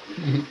die.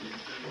 I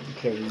don't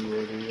care who you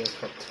are, dude. That's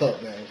fucked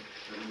up, man.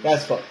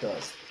 That's fucked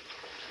up.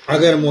 I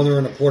got him when they're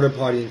in a porta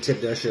potty and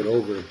tip that shit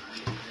over.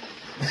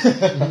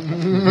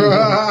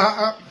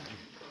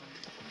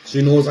 So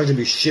you know it's like to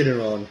be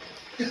shitting on.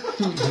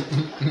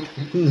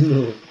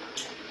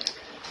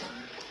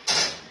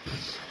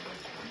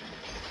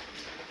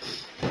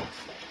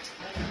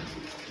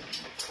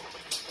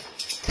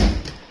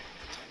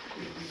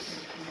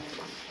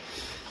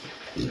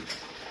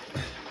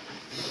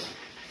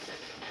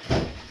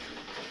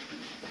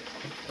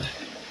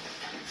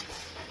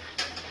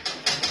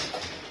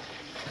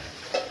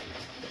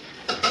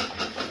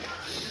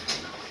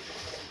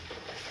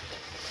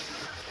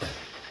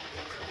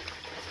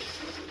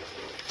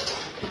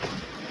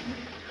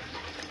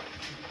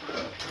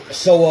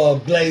 So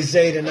Blaze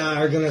 8 and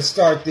I are going to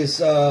start this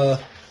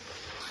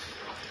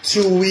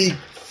 2-week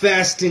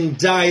fasting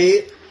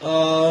diet.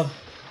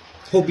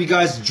 Hope you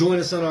guys join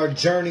us on our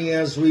journey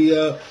as we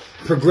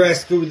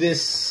progress through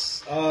this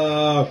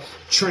small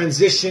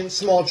transition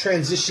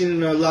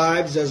in our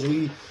lives as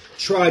we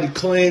try to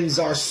cleanse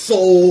our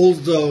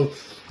souls, the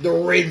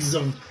rids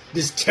of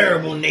this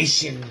terrible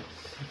nation.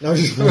 No,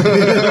 just It's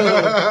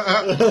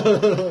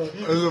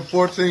a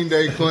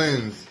 14-day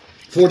cleanse.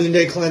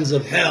 14-day cleanse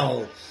of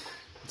hell.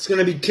 It's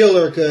gonna be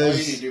killer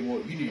because you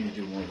need to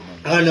do more than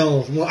that. I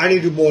know. Well, I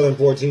need to do more than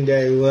 14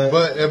 days.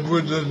 But if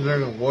we're just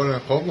drinking water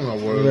and coconut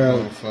water, we're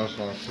gonna flush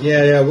our shit.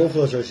 Yeah, we'll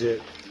flush our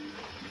shit.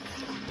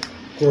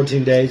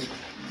 14 days.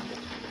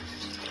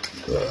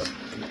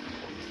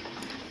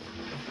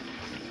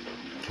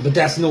 But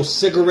that's no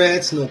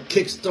cigarettes, no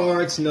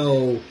kickstarts,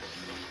 no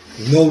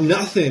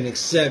nothing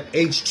except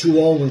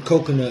H2O and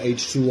coconut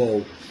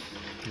H2O.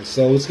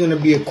 So it's gonna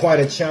be quite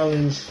a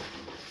challenge.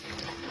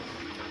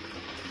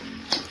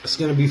 It's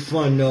gonna be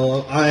fun,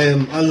 though. I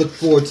look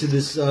forward to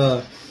this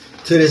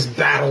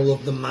battle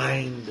of the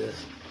mind.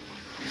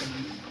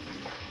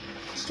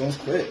 Stone's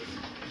quick.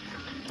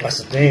 That's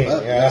the thing.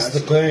 That's the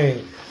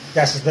thing.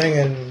 That's the thing,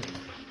 and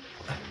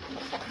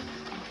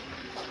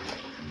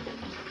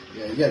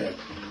yeah, you gotta.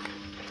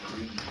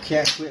 You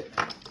can't quit.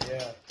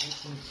 Yeah, you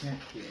can't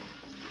quit.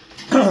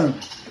 I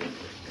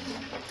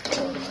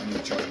need to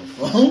charge my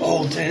phone.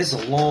 Oh, damn, it's a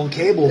long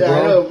cable, yeah, bro.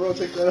 I know, bro.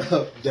 Take that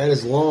up. That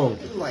is long.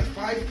 This is like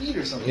 5 feet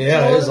or something.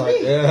 Yeah, it's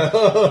like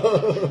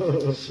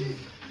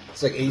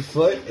it's like 8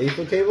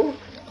 foot cable.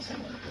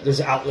 There's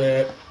an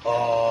outlet.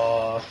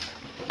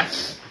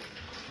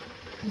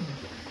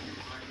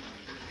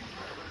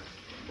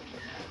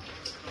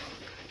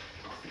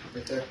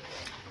 Right there.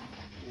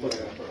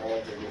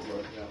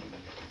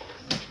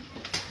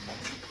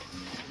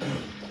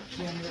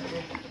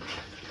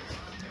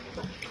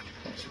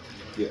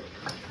 Yeah.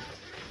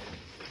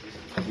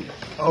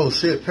 Oh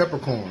shit,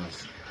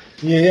 peppercorns.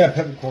 Yeah,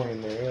 peppercorn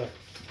in there. Yeah.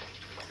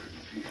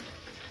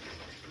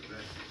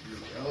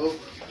 No.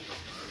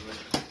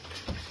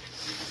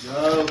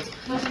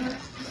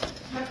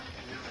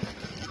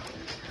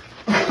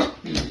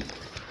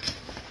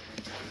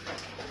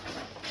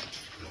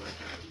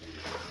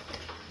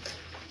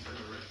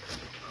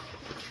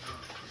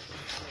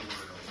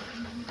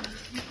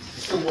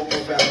 Still one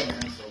more battle,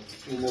 man. So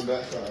one more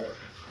battle, all right.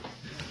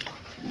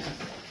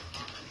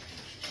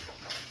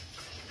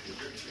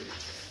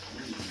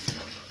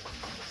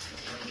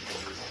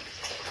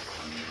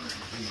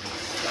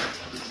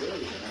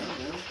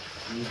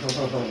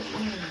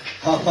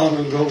 How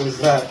long ago was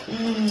that? I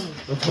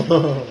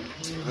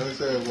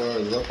said, well,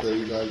 it's up there.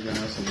 You guys gonna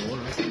have some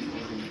water.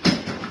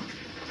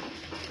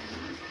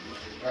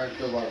 I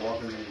feel like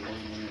walking in the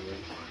morning anyway.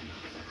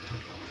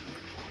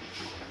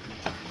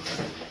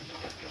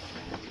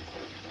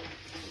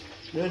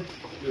 Good.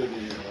 Good.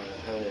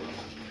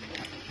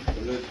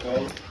 Is it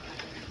called?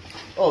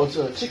 Oh, it's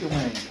a chicken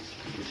wing.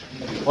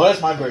 Well,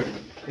 that's my version.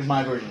 It's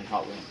my version of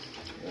hot wing.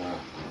 Yeah.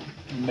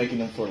 I'm making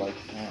them for like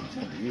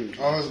 10 years.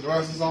 Oh, his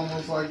glass is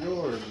almost like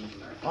yours.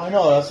 I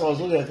know, that's what I was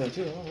looking at them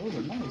too. Oh, those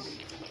are nice.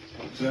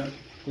 What's that?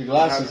 Your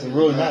glasses are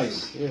really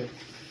nice. Yeah.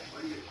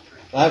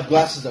 I have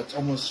glasses that's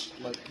almost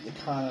like they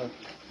kind of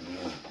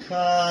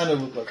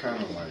look like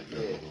Kind of like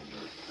that.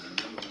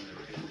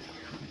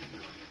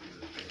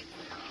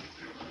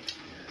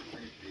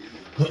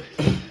 Yeah.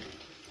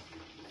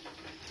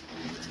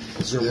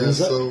 Is your Yeah,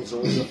 wings up? So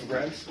what's up for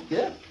grabs?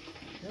 Yeah.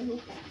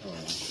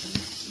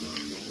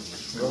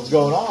 What's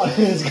going on?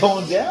 It's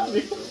going down,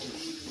 dude.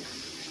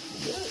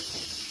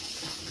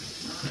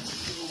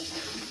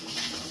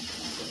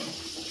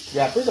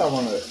 Yeah, at first I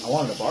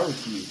wanted a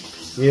barbecue.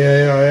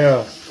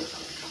 Yeah.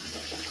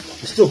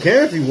 You still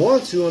can if you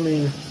want to. I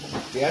mean,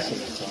 Yeah, that's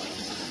what I'm talking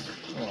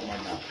about. Oh, why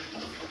not?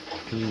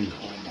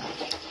 Why not?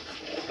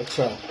 Let's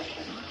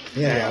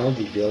yeah, no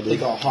big deal, think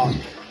dude. I'll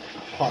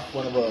hawk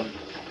one of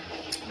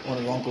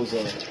Uncle's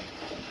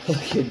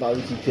kid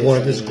barbecue pits. One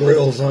of his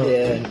grills, huh?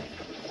 Yeah.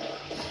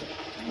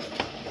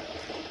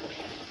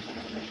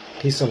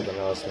 He's something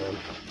else, man.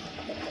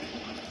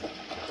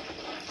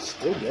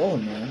 Still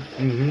going, man.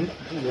 Mm-hmm.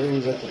 He really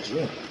was at the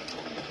gym.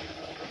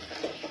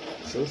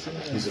 So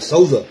He's a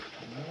Souza.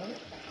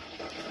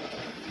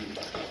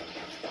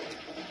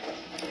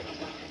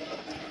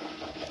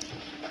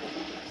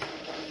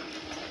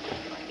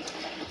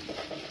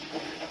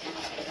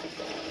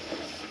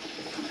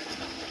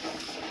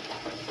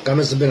 Guy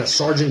must have been a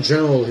sergeant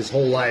general his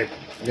whole life,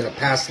 in a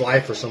past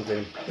life or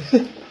something.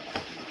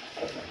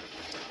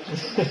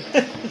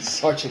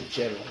 Sergeant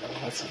General.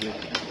 That's good.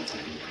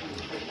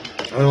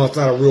 I know it's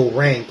not a real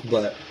rank,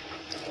 but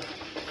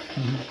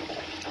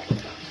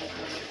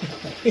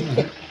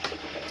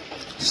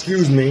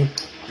excuse me.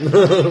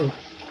 But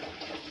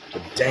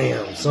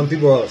damn, some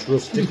people are real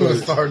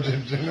sticklers.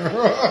 Sergeant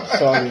General.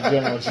 Sergeant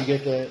General, did you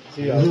get that?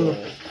 See,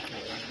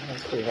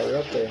 that's pretty high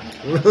up there.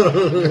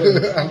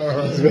 I know.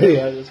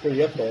 It's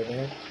pretty up there,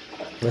 man.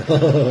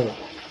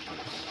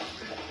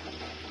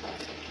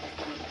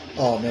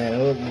 Oh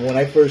man, when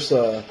I first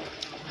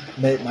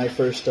met my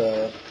first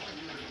was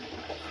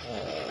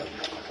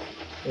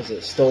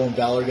it Stolen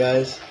Valor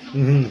guys?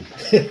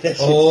 Mm-hmm.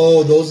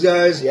 Oh, those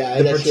guys?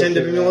 Yeah, that pretend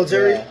to be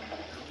military? Yeah.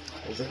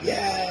 I was like,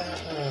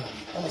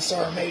 I'm a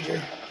sergeant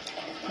major.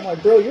 I'm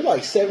like, bro, you're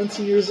like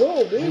 17 years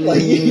old, dude.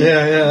 Like, you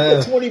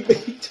got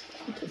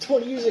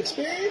 20 years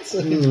experience.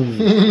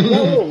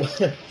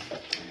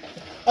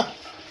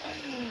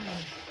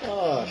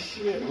 Oh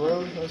shit,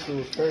 bro, that shit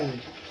was crazy.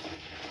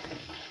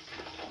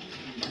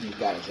 He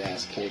got his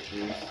ass kicked,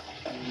 dude.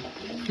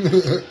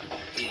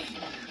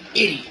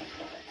 Idiot.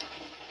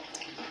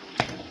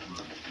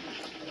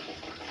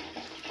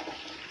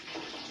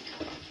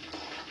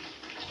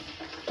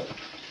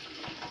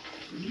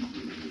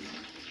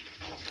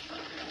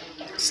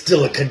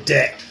 Still a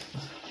cadet.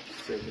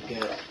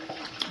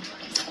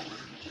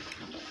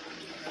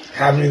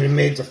 Haven't even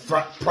made to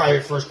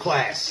private first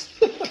class.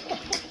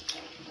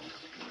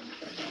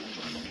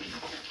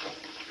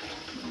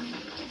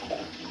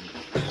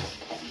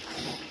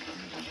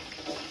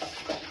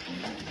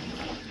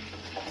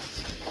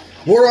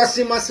 Where do I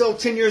see myself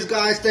 10 years,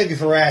 guys? Thank you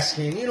for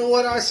asking. You know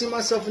what? I see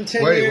myself in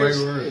 10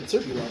 years. Wait. It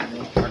took you long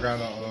enough. I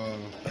gotta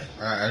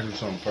ask you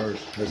something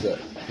first. What's that?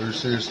 Where you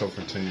see yourself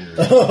for 10 years?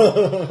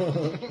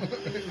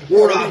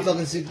 Where do I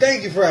fucking see?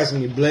 Thank you for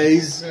asking me,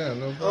 Blaze. Yeah,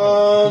 no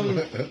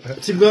problem.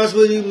 To be honest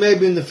with you,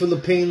 maybe in the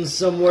Philippines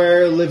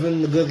somewhere,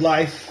 living the good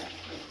life.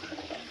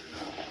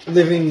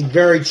 Living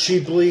very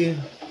cheaply.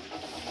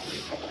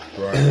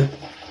 Right.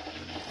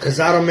 Because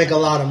I don't make a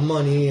lot of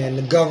money and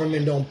the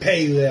government don't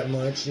pay you that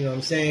much, you know what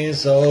I'm saying?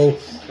 So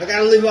I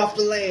gotta live off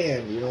the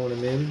land, you know what I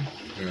mean?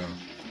 Yeah.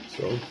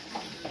 So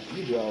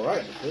You do all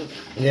right.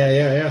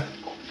 yeah.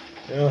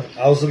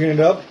 I was looking it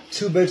up.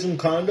 2-bedroom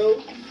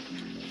condo,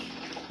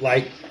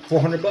 like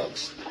 $400,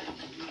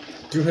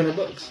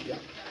 $300. Yeah.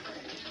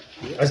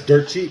 That's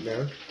dirt cheap,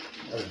 man.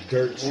 That's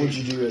dirt cheap. What would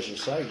you do as your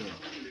side gig?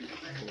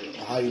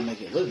 How you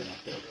make it living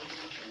out there?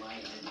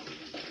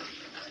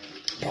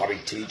 Probably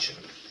teaching.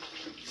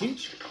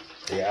 Teach.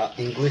 Yeah,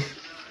 English.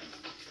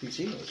 Teach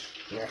English.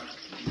 Yeah.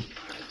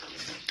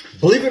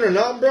 Believe it or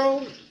not,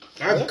 bro,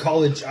 I have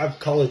college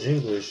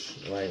English.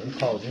 Like, I'm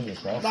college English,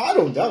 bro. No, I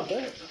don't doubt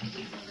that.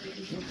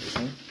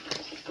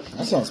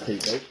 That sounds pretty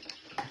dope.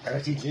 I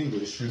teach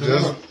English.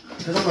 Just-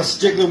 Because I'm a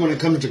stickler when it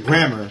comes to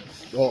grammar.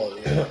 Oh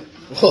yeah.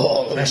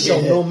 Oh, I show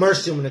no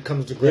mercy when it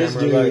comes to grammar.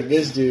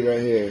 This dude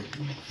right here.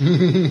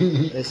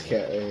 This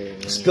cat right here.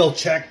 Man. Spell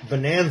check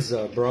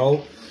bonanza,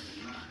 bro.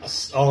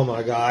 Oh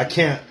my god, I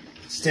can't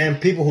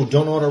stand people who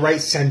don't know how to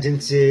write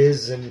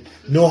sentences and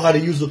know how to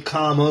use a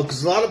comma.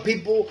 Because a lot of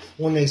people,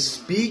 when they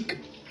speak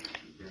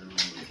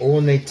or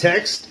when they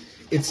text,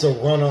 it's a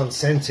run-on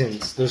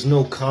sentence. There's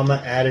no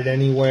comma added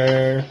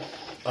anywhere.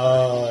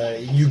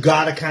 You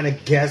gotta kind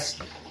of guess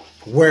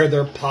where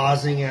they're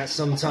pausing at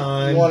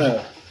sometimes.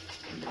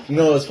 You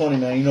know what's funny,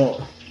 man? You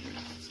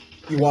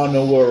want to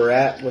know where we're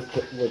at with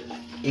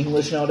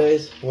English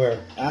nowadays? Where?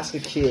 Ask a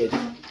kid,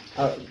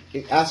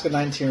 ask a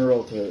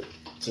 19-year-old to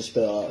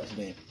spell out his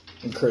name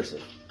in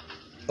cursive.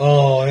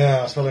 Oh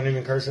yeah, spell their name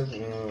in cursive.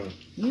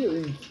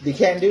 They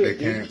can't do it.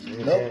 They can't.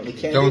 Dude. Nope, they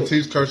can't. Don't do it.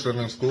 teach cursive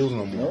in schools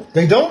no more. Nope.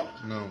 They don't?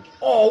 No.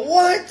 Oh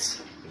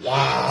what?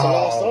 Wow. It's a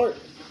lost art.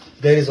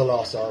 That is a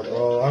lost art,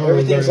 bro. I remember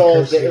Everything's learning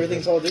all cursive.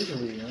 everything's all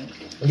digitally, you know?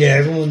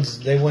 Yeah,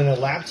 they went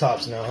to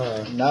laptops now,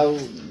 huh? Now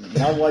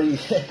why do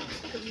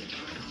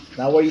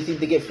you think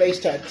they get face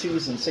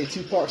tattoos and say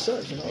Tupac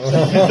sucks? You know?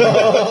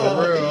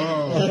 For real,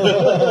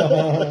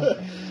 huh?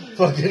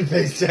 Fucking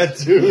face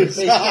tattoos.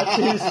 Face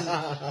tattoos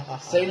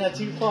saying that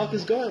Tupac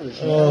is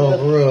garbage. Man. Oh,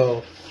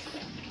 bro.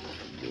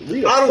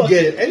 Read I don't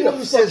get it. Anyone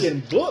who says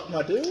fucking book,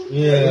 my dude.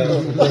 yeah,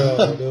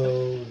 bro,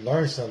 dude,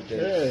 learn something.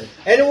 Yeah.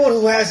 Anyone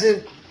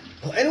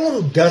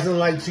who doesn't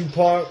like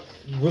Tupac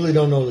really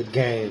don't know the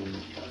game.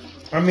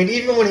 I mean,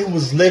 even when he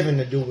was living,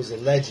 the dude was a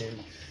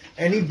legend,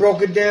 and he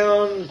broke it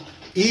down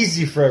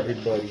easy for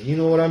everybody. You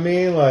know what I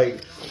mean?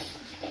 Like,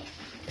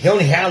 he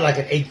only had like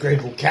an 8th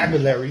grade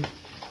vocabulary.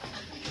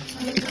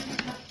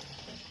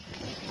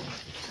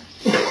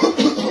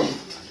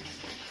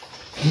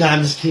 Nah,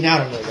 I'm just kidding. I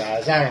don't know,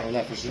 guys. I don't know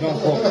that for sure. Don't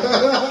quote me.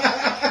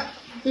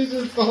 He's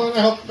just throwing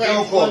out facts.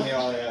 Don't quote me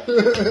on that.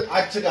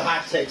 I took a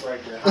hot take right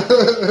there.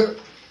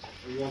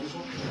 You want this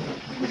one?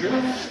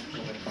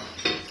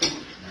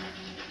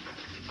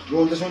 You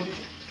want this one?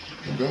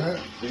 Go ahead.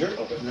 You sure?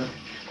 Okay. Yeah.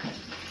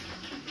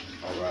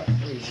 All right.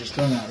 He's just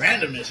throwing out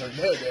randomness like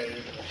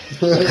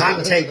that.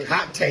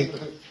 Hot take.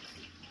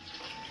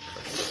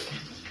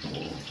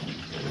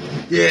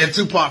 Yeah,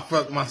 Tupac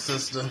fucked my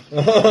sister.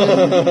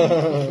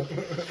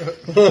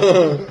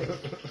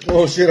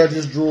 Oh shit! I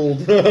just drooled.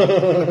 Hey,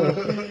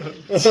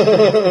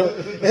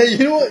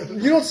 you know what?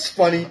 You know what's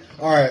funny?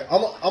 All right,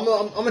 I'm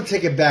gonna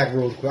take it back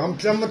real quick. I'm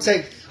gonna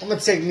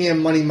take me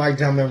and Money Mike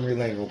down memory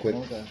lane real quick.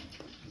 Okay.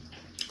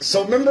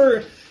 So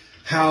remember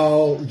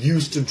how you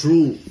used to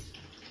drool?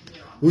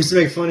 We used to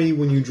make fun of you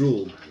when you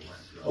drooled.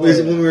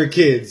 When we were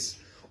kids.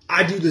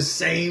 I do the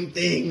same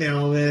thing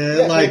now, man.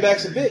 Yeah, like,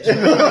 payback's a bitch.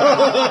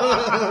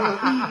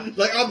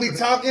 like I'll be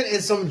talking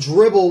and some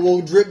dribble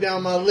will drip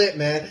down my lip,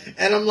 man,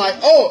 and I'm like,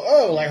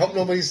 oh, like hope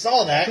nobody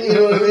saw that. You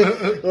know what I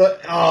mean? But,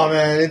 oh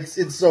man,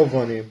 it's so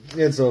funny.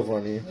 It's so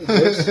funny.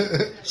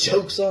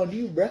 Joke's on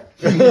you, bruh.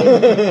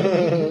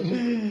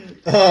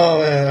 Oh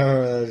man, I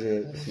remember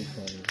that shit.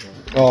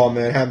 Oh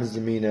man, it happens to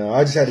me now.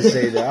 I just had to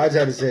say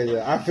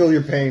that. I feel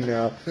your pain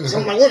now. So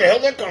I'm like, where the hell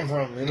did that come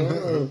from? You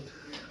know?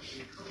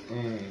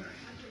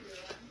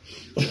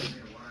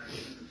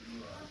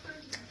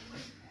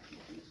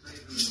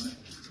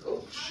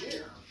 Oh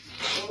shit.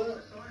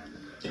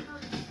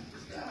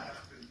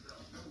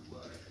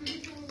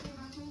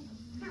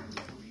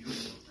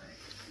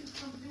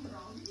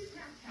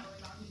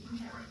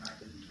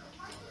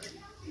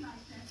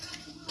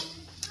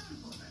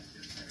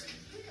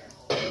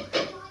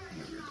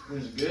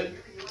 Was it good?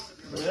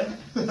 Yeah.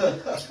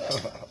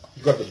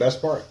 You got the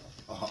best part.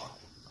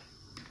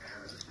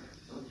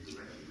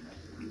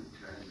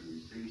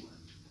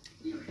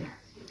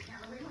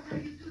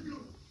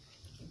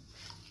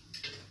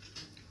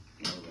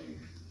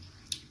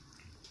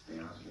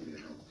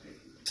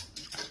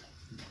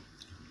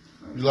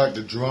 You like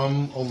the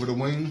drum over the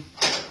wing?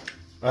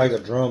 I like a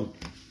drum.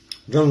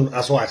 Drum.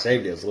 That's why I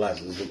saved it for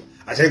last.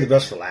 I saved the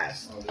best for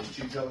last. Oh, there's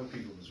two types of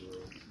people in this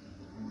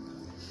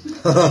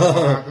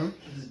world.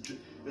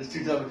 There's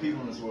two types of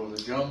people in this world: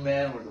 the drum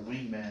man or the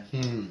wing man.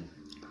 To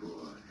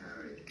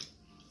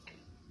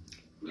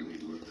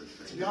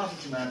be honest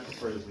with you, man, I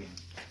prefer the wing.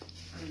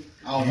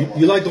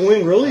 You like the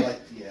wing, really?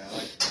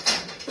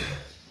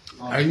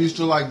 I used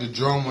to like the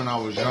drum when I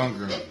was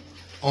younger,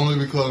 only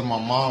because my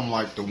mom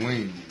liked the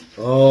wing.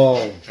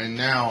 Oh. And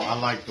now I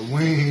like the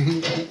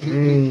wing.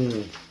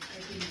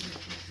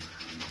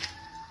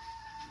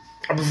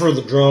 I prefer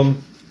the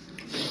drum.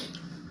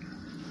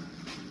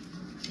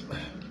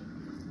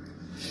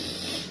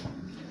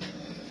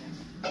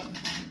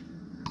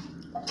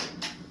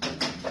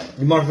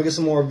 You mind if I get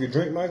some more of your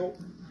drink, Michael?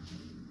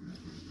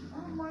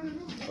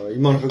 You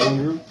mind if I go in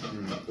your room?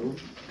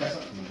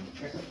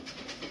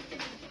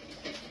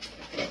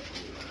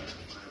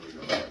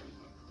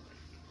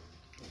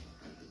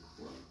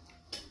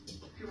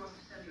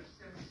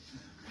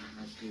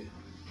 That's good.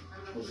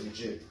 That was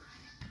legit.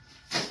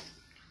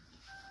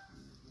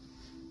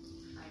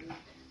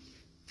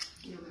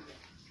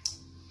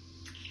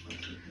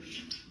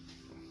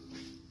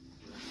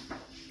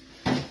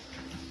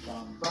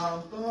 Bum,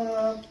 bum,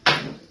 bum.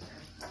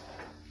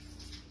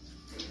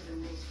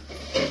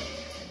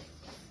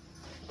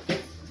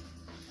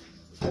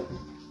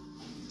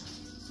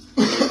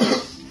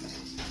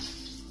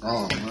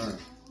 Oh man.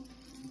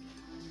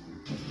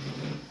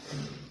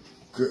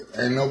 Good.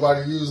 Ain't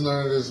nobody used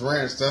none of this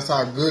ranch. That's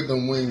how good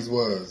them wings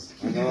was.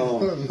 I know.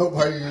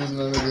 Nobody used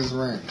none of this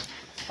ranch.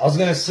 I was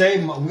gonna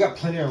say we got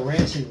plenty of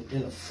ranch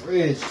in the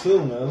fridge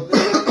too, man.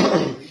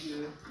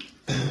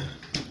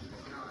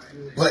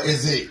 What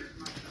is it?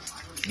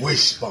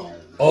 Wishbone.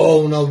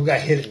 Oh no, we got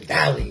Hidden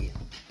Valley.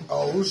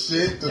 Oh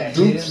shit, the That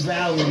Dukes. Hidden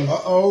Valley.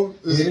 Uh-oh.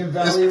 Hidden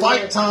Valley It's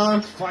fight ranch.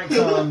 time. Fight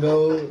time,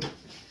 dude.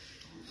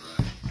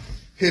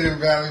 Hidden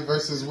Valley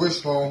versus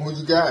Wishbone. Who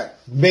you got?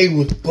 Made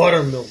with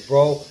buttermilk,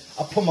 bro.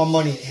 I put my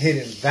money in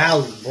Hidden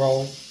Valley,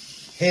 bro.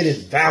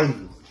 Hidden Valley.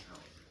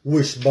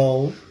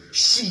 Wishbone.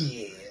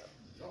 Shit.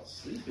 Y'all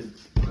sleeping.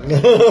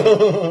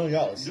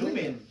 Y'all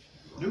sleeping.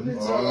 Newman's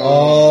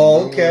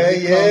Oh, okay,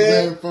 He yeah.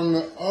 comes in from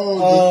the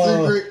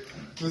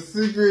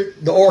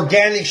secret. The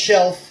organic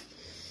shelf.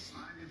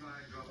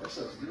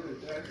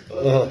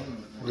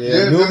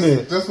 Yeah,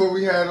 Newman. that's what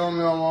we had on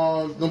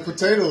them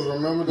potatoes.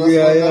 Remember? That's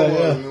Yeah, what yeah, that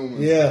yeah. was.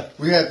 Newman. Yeah.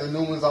 We had the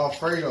Newman's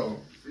Alfredo.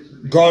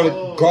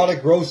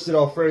 Garlic roasted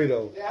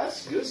Alfredo. Yeah,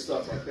 that's good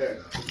stuff right there.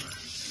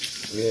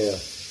 Yeah.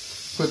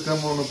 Put them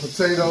on the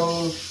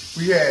potatoes.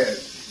 We had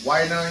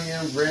white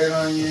onion, red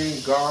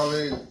onion,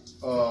 garlic,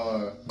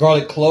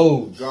 Garlic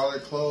cloves.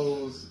 garlic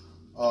cloves,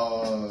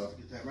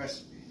 Get that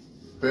recipe.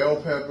 bell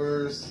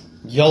peppers,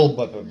 Yellow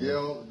pepper.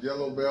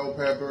 yellow bell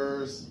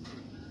peppers,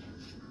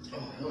 Oh,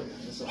 hell yeah.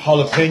 That's a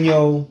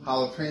Jalapeno.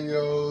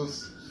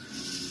 jalapenos,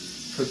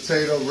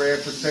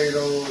 red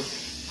potatoes,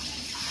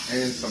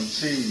 and some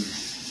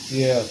cheese.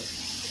 Yeah.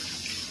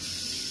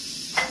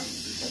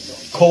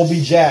 Colby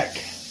Jack.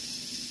 That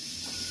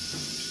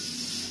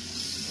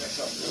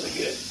sounds really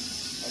good.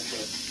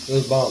 It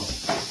was bomb.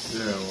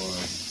 Yeah, it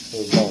was. It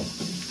was bomb.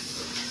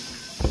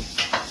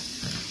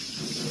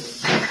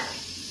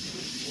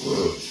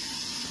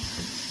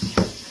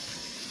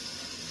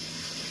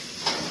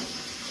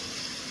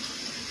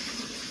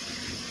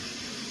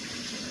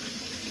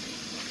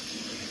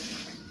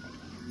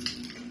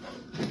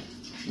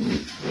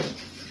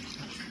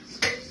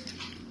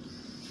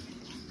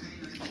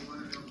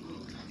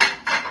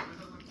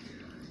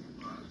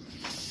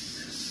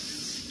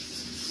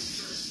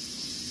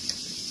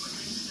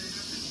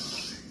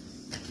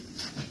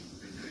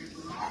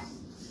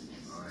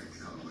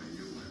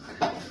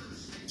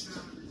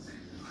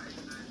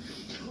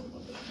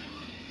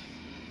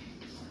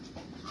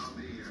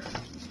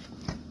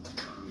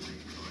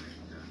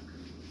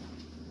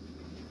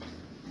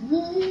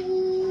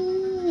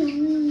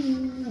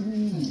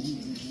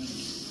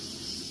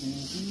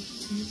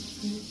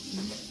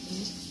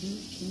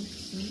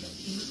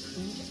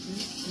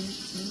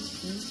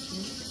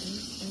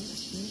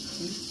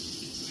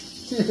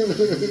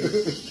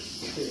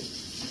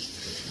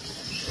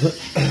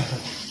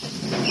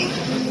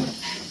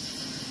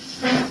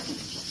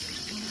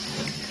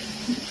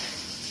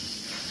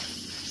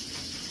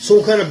 So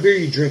what kind of beer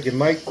you drinking,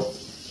 Mike? What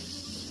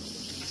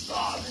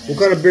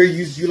kind of beer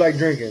you like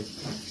drinking?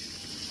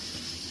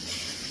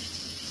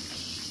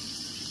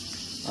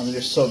 I mean,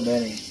 there's so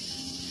many.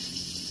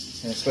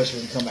 And especially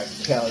when you come back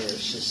to Cali,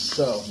 there's just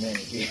so many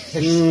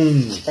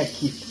beers. Can't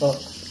keep up.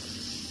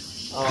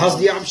 How's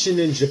the option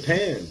in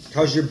Japan?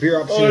 How's your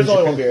beer option Oh, there's in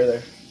only Japan? one beer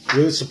there.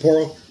 Really?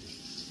 Sapporo?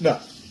 No,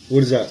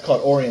 What is that? it's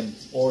called Orion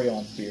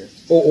beer.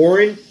 Oh,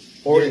 Orion?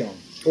 Orion.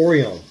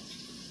 Orion.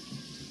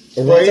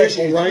 Well, Orion? it's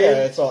actually, Orion?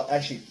 yeah, it's all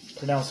actually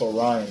pronounced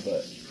Orion,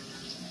 but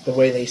the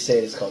way they say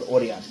it is called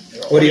Orion.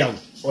 Orion.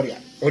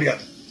 Orion. Orion.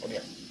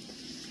 Orion.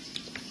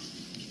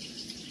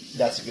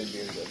 That's a good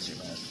beer to go to,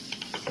 man.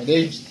 And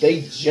they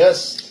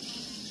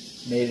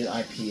just made an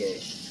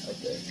IPA right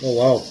there. Oh,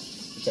 wow.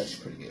 It's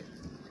actually pretty good.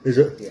 Is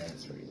it? Yeah,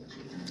 it's pretty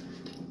legit.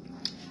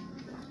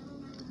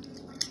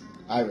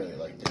 I really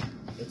liked it.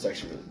 It's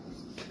actually really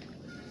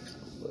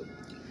good. But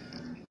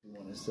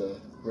one is the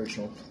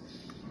original.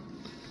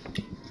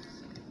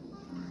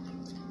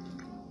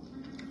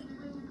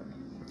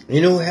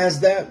 You know who has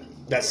that?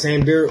 That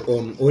same beer,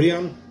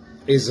 Orion,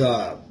 is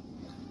Asuru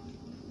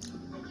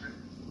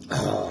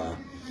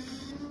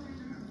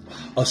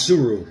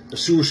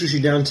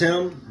Sushi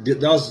downtown.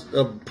 That was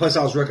a place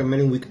I was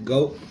recommending we could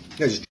go. You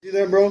guys just see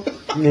that, bro?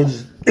 You know,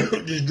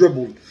 just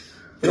dribbled.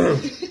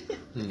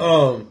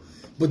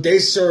 But they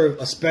serve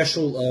a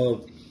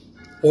special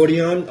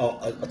Orion,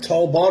 a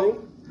tall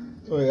bottle,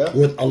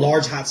 with a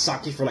large hot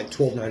sake for like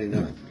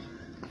 $12.99.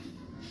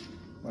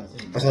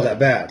 That's not that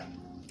bad.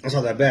 That's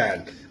not that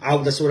bad.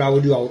 That's what I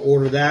would do. I would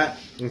order that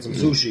and some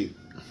sushi.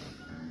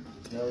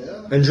 Hell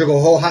yeah. And drink a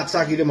whole hot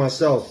sake to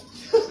myself.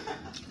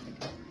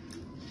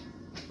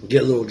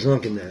 Get a little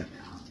drunk in there.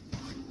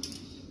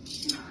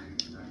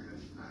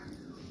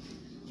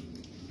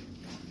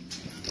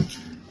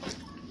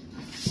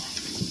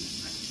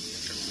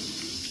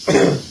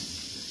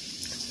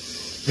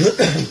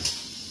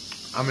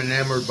 I'm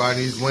enamored by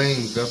these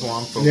wings. That's why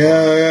I'm so.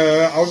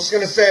 Yeah. I was just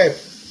gonna say,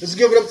 let's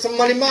give it up to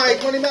Money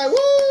Mike. Money Mike, woo!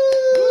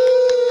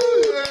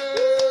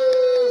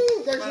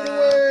 Thanks for the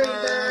wing.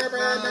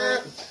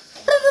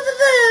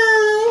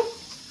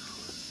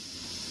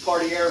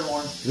 Party air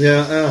horn.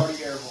 Yeah.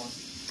 Party air horn.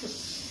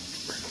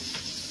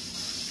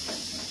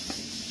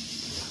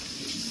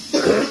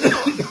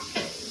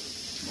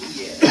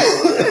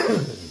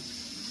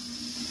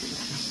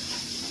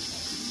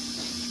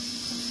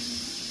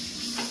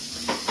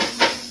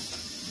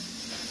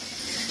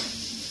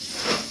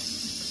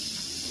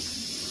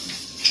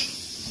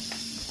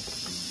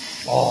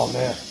 Oh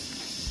man,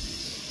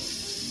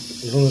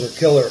 these ones are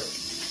killer.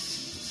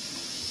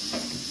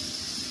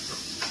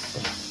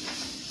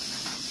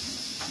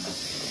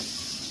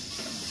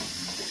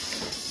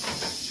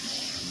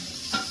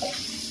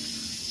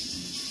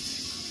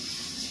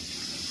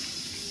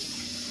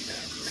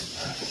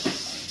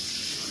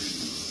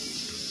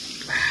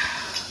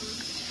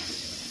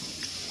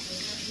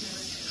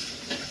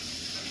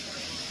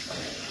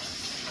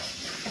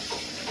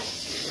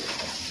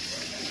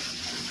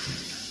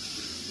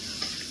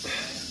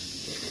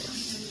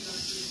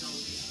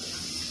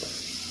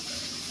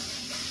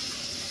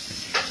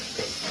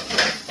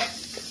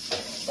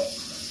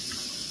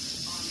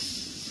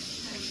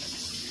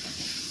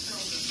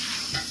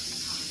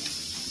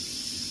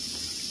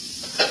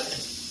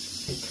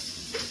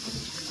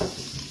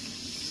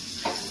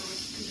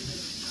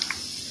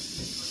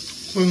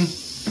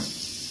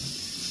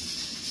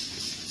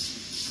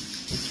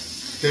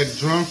 That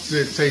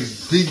drumstick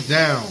tastes deep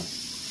down.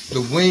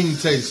 The wing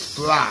tastes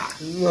fly.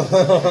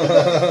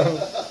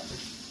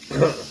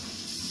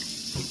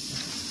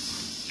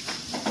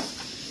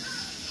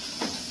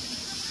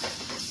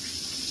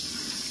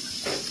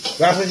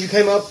 That's what you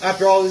came up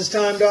after all this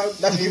time, dog?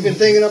 That's what you've been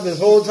thinking of this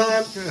whole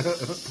time?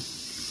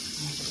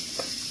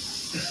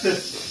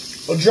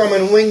 A drum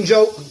and wing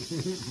joke?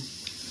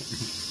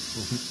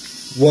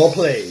 Well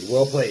played,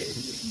 well played.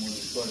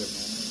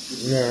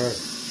 Yeah.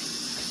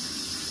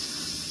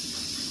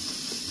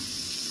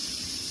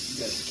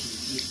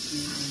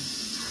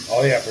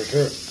 Oh yeah, for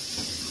sure.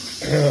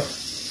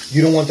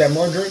 You don't want that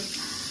margarine?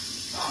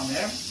 Oh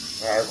man.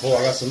 Alright, cool.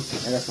 I got some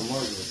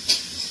margarine.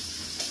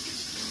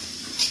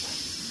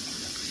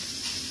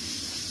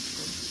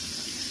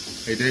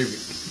 Hey David,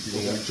 you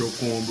gonna want your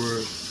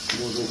cornbread? You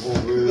want some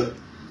cornbread?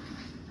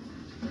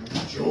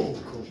 Joe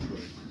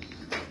cornbread.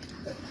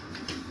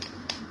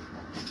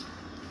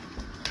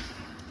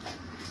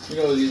 You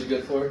know what these are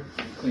good for? You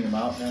clean them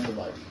out, man, to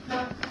like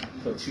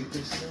put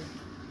toothpicks in there.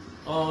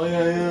 Oh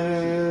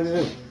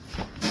yeah.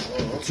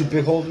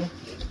 Toothpick holder?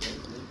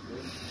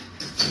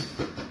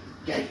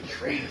 Get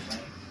creative, man.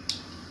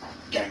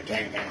 Gang.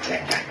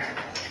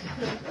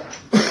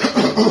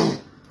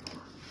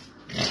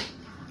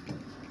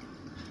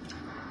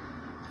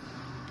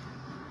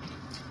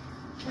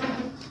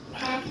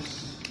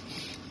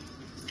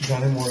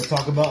 Got any more to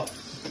talk about?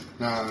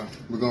 Nah,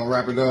 we're gonna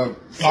wrap it up.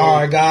 So,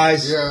 alright,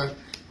 guys. Yeah.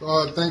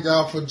 Thank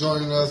y'all for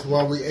joining us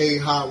while we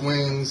ate hot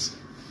wings.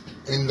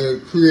 And the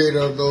creator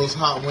of those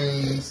hot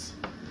wings.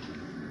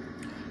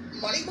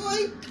 Money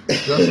Mike.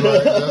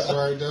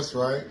 That's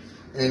right.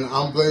 And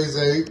I'm Blaze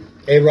 8.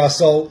 Hey,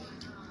 Russell.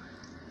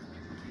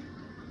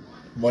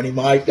 Money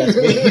Mike, that's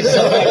me. I'm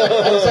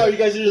sorry, you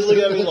guys are just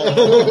looking at me like.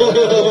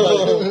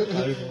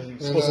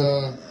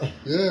 And,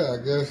 yeah, I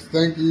guess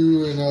thank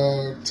you.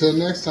 And till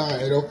next time,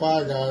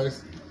 805,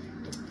 guys.